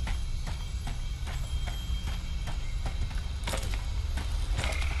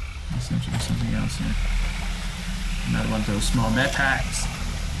 There seems to be something else here. Another one of those small med packs.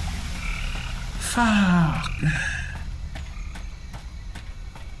 Fuck!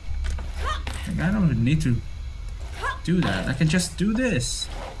 I don't even need to do that. I can just do this.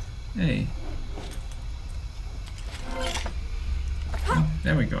 Hey. Oh,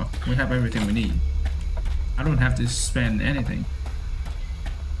 there we go. We have everything we need. I don't have to spend anything.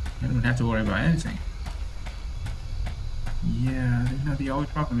 I don't have to worry about anything. Yeah, now the only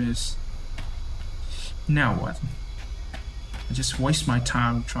problem is... Now what? I just waste my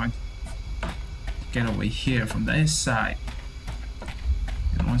time trying to get over here from the inside.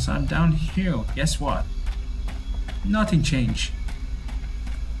 And once I'm down here, guess what? Nothing changed.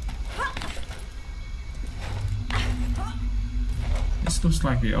 This looks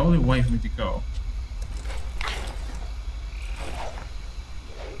like the only way for me to go.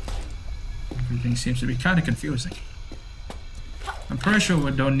 Everything seems to be kind of confusing. I'm pretty sure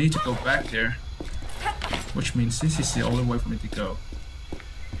we don't need to go back there, which means this is the only way for me to go.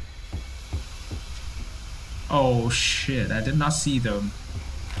 Oh shit, I did not see them.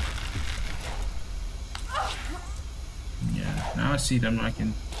 Yeah, now I see them, I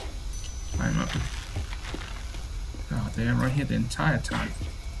can climb up. God, they're right here the entire time.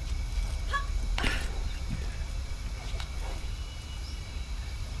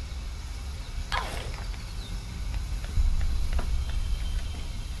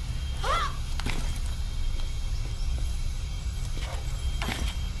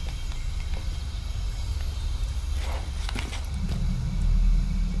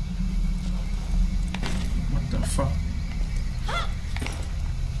 fuck?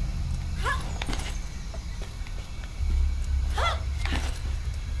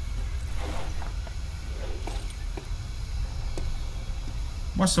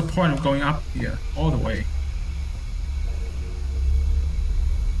 What's the point of going up here all the way?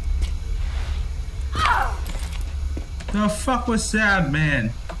 The fuck was that,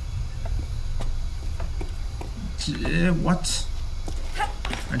 man? What?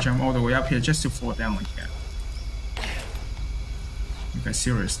 I jump all the way up here just to fall down like that. You guys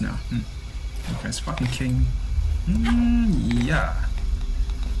serious now? You guys fucking kidding me? Yeah.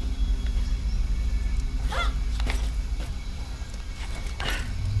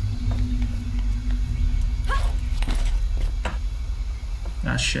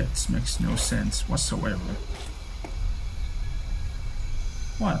 That shit makes no sense whatsoever.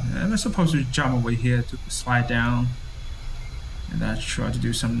 What? Am I supposed to jump over here to slide down? And I try to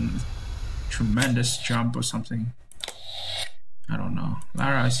do some tremendous jump or something? I don't know.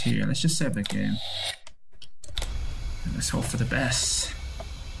 Lara is here. Let's just save the game. And let's hope for the best.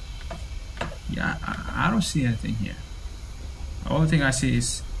 Yeah, I don't see anything here. The only thing I see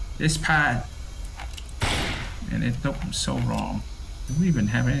is this pad. And it looks so wrong. Do we even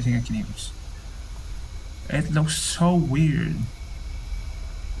have anything I can use? It looks so weird.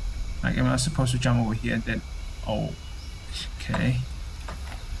 Like, am I supposed to jump over here and then... Oh. Okay.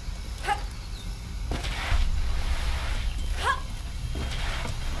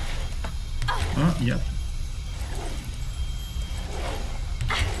 Oh, yep.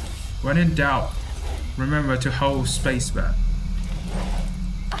 When in doubt, remember to hold spacebar.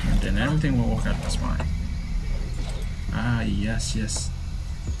 And then everything will work out just fine. Ah, yes, yes.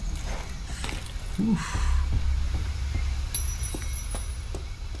 Oof.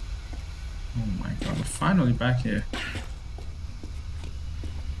 Oh my god, we're finally back here.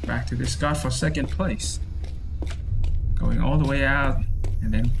 Back to this godforsaken place. Going all the way out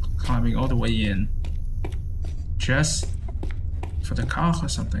and then climbing all the way in. Just for the car or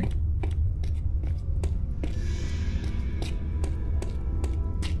something.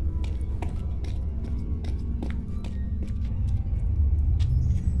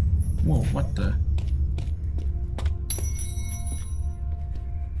 Whoa, what the?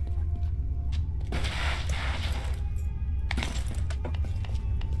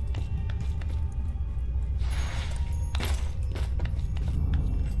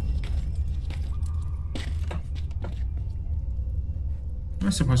 Am I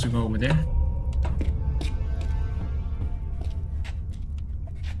supposed to go over there?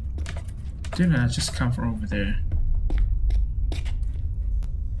 Didn't I just come from over there?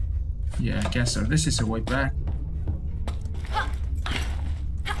 Yeah, I guess so. This is the way back.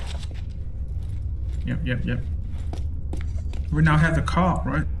 Yep. We now have the car,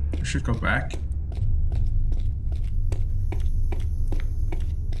 right? We should go back.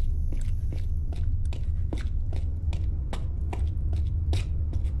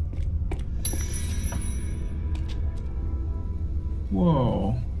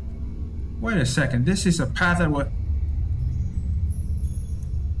 Whoa. Wait a second. This is a path that would...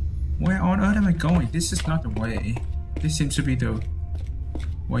 Where on earth am I going? This is not the way. This seems to be the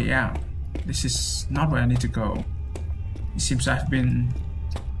way out. This is not where I need to go. It seems I've been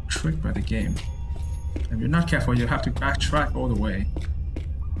tricked by the game. If you're not careful, you'll have to backtrack all the way.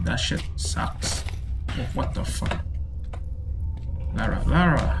 That shit sucks. Oh, what the fuck?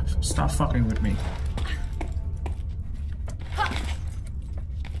 Lara, stop fucking with me.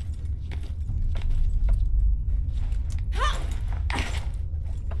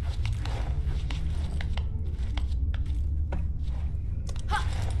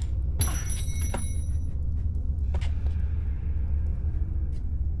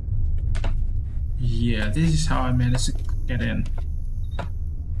 Yeah, this is how I managed to get in.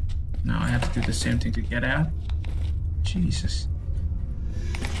 Now I have to do the same thing to get out. Jesus.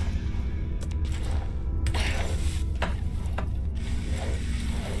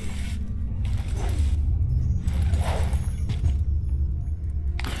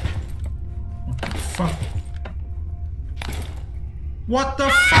 What the fuck? What the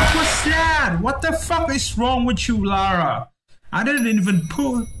fuck was that? What the fuck is wrong with you, Lara? I didn't even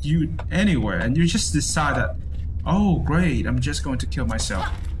put you anywhere, and you just decided, oh great, I'm just going to kill myself.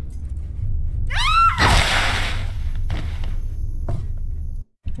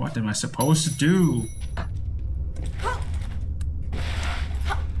 What am I supposed to do?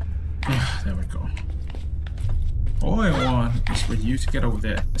 There we go. All I want is for you to get over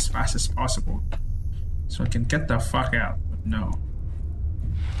there as fast as possible, so I can get the fuck out, but no.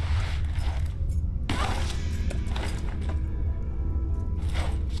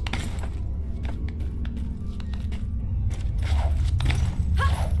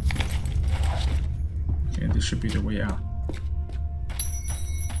 this should be the way out.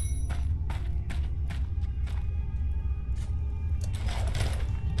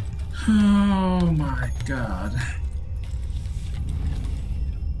 Oh my god.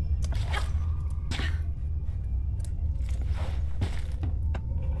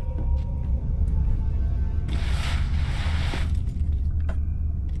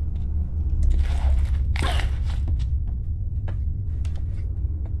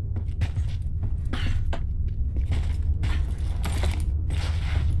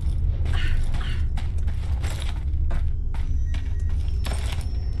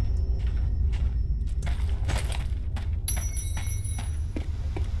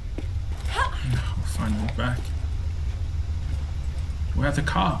 Back. We have the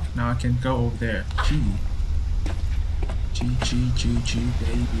car. Now I can go over there. G,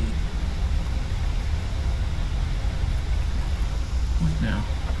 baby. What now?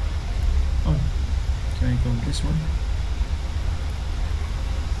 Oh, can I go this one?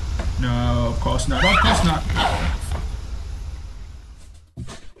 No, of course not. Of course not.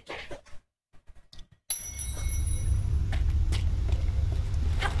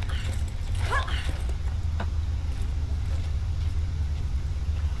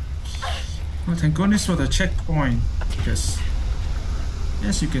 Oh, thank goodness for the checkpoint, because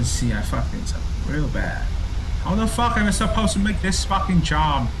as you can see, I fucked things up real bad. How the fuck am I supposed to make this fucking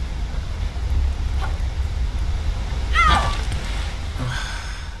jump?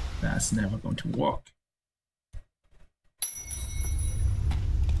 That's never going to work.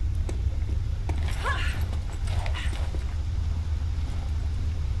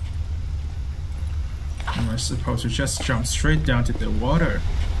 Am I supposed to just jump straight down to the water?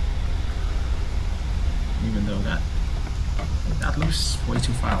 Even though that looks way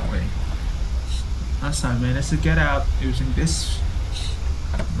too far away. Last time I managed to get out using this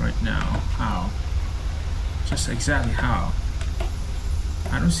right now. How? Just exactly how?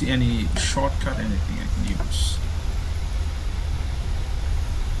 I don't see any shortcut, anything I can use.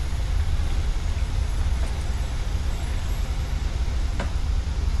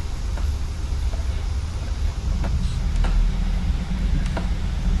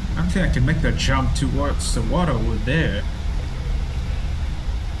 I think I can make the jump towards the water over there.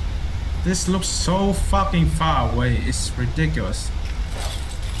 This looks so fucking far away, it's ridiculous.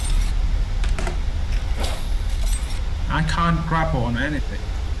 I can't grapple on anything.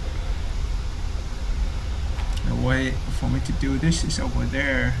 The way for me to do this is over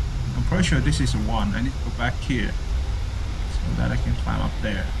there. I'm pretty sure this is one. I need to go back here so that I can climb up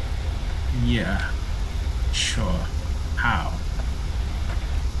there. Yeah, sure. How?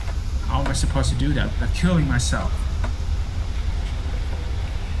 How am I supposed to do that without killing myself?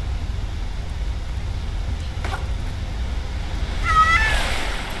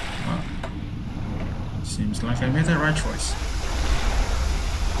 Well, seems like I made the right choice.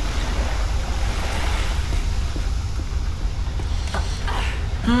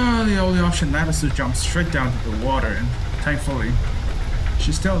 The only option left is to jump straight down to the water, and thankfully,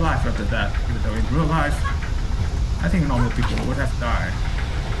 she's still alive after that, even though in real life, I think normal people would have died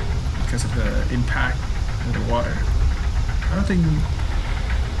because of the impact with the water. I don't think...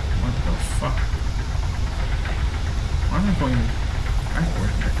 What the fuck? Why am I going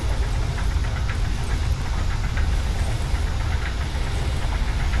backward here?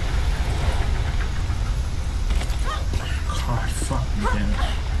 God, fuck me, damn it.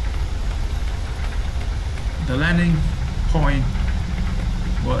 The landing point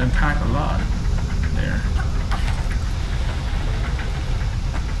will impact a lot there.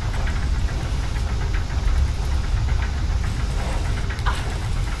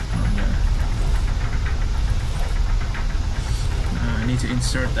 I need to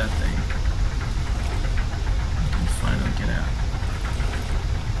insert that thing and finally get out.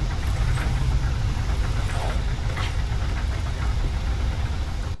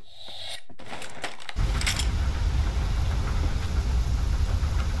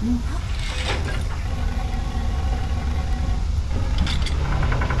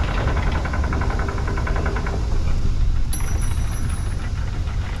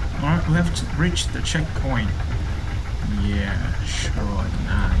 Alright, we have to reach the checkpoint. Yeah, sure,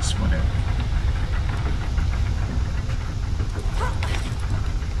 nice, whatever.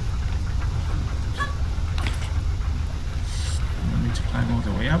 I need to climb all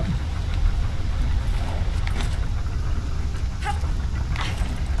the way up.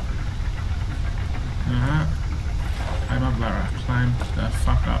 Climb up, Lara. Climb the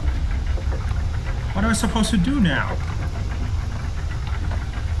fuck up. What am I supposed to do now?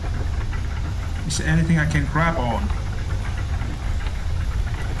 Is there anything I can grab on?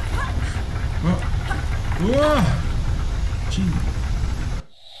 Whoa! Gee.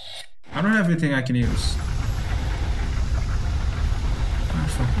 I don't have anything I can use. I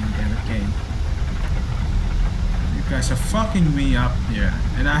fucking damn it game. You guys are fucking me up here.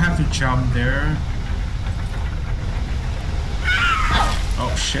 And I have to jump there.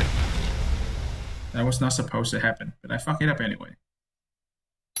 Oh shit. That was not supposed to happen, but I fuck it up anyway.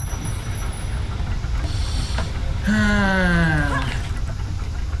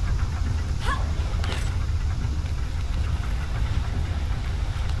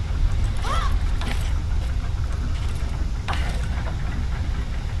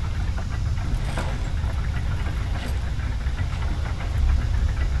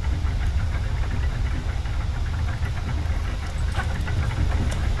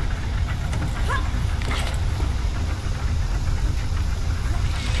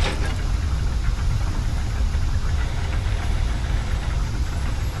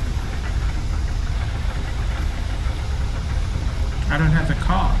 I don't have the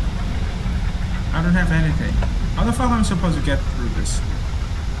car. I don't have anything. How the fuck am I supposed to get through this?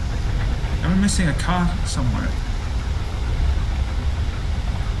 I'm missing a car somewhere.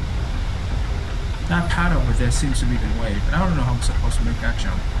 That pad over there seems to be the way, but I don't know how I'm supposed to make that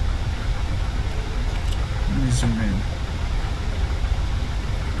jump. Let me zoom in.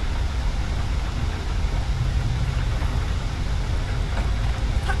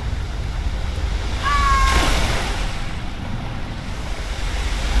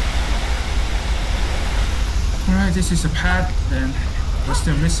 Alright, this is a pad, then we're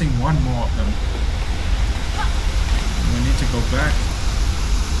still missing one more of them. We need to go back,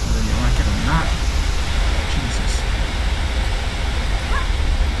 whether you like it or not. Jesus.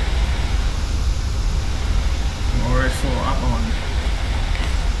 I'm already full up on the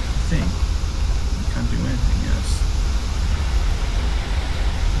thing. I can't do anything else.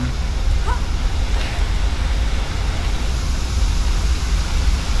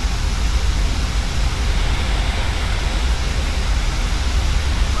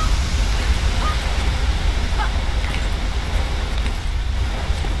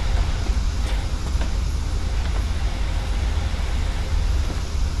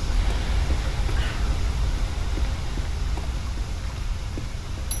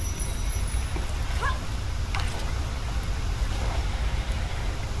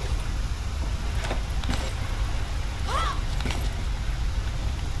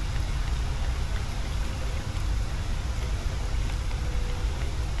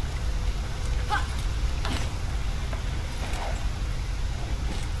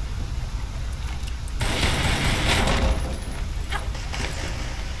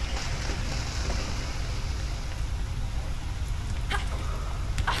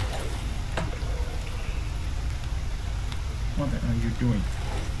 What are you doing?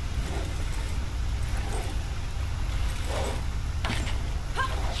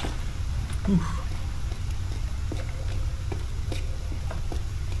 Oof.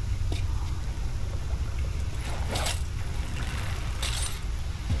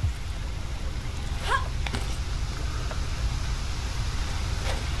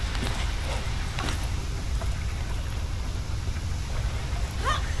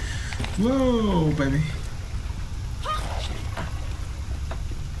 Whoa, baby.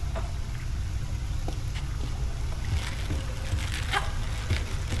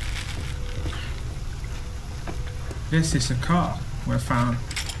 This is a car. We found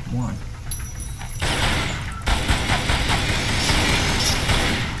one.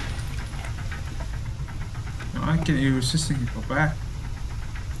 Now I can use this thing to go back.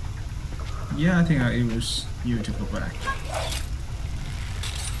 Yeah, I think I'll use you to go back.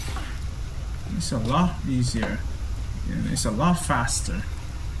 It's a lot easier. And it's a lot faster.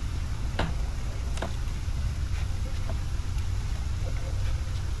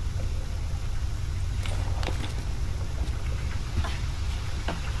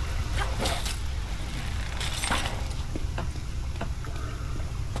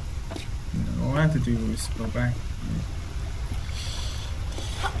 All I have to do is go back.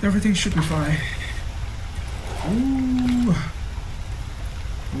 Everything should be fine. Ooh.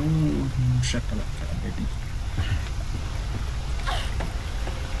 Ooh, shakalaka, baby.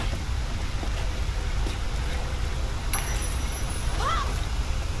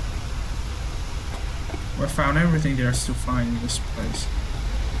 We found everything there is to find in this place.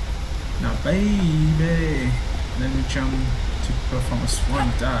 Now, baby, let me jump to perform a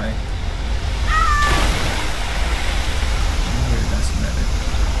swan dive. It really doesn't matter.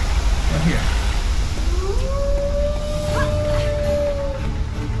 Right here.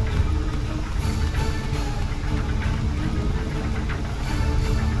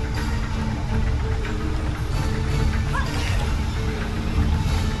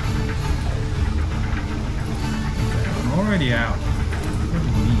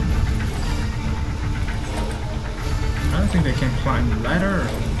 think they can climb the ladder.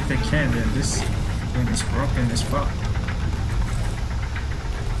 If they can, then this game is broken as fuck.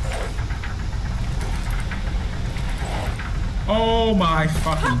 Oh my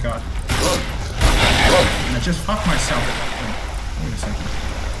fucking god. I just fucked myself. Wait a second.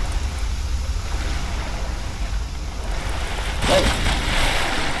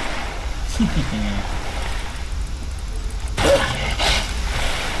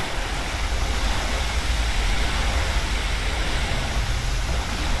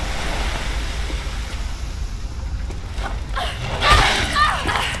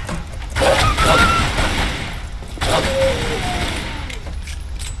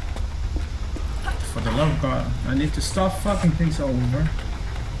 For the love of God, I need to stop fucking things all over.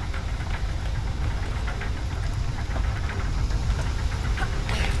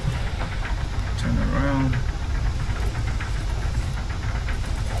 Turn around.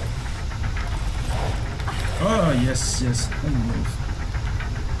 Oh, yes, yes. Don't move.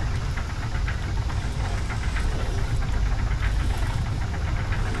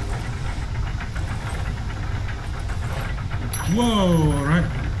 Whoa, right.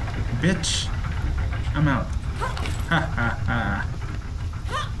 Bitch. I'm out. Ha ha ha.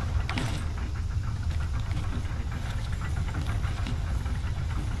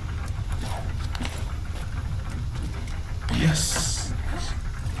 Yes.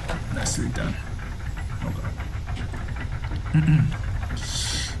 Nicely done. Okay.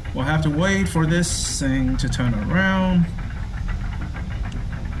 We'll have to wait for this thing to turn around.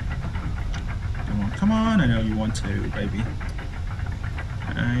 Come on, I know you want to, baby.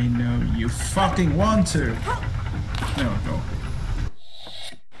 I know you fucking want to. There we go.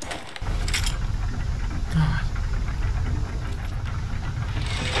 God.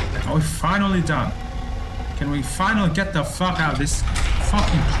 Are we finally done? Can we finally get the fuck out of this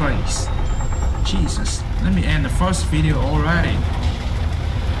fucking place? Jesus. Let me end the first video already.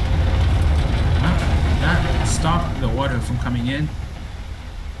 That stopped the water from coming in.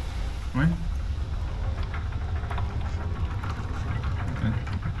 Right?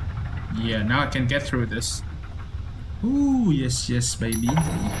 Yeah, now I can get through this. Ooh, yes, yes, baby.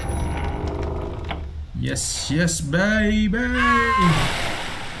 Yes, yes, baby.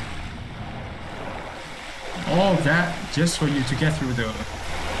 All that just for you to get through the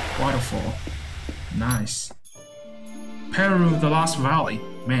waterfall. Nice. Peru, the Lost Valley.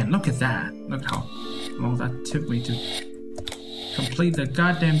 Man, look at that. Look how long that took me to complete the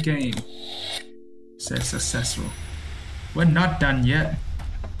goddamn game. Says successful. We're not done yet.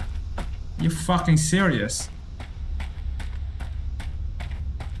 You fucking serious?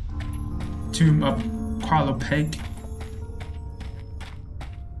 Tomb of Qualopake.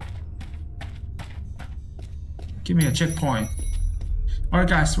 Give me a checkpoint. Alright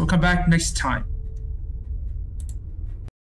guys, we'll come back next time.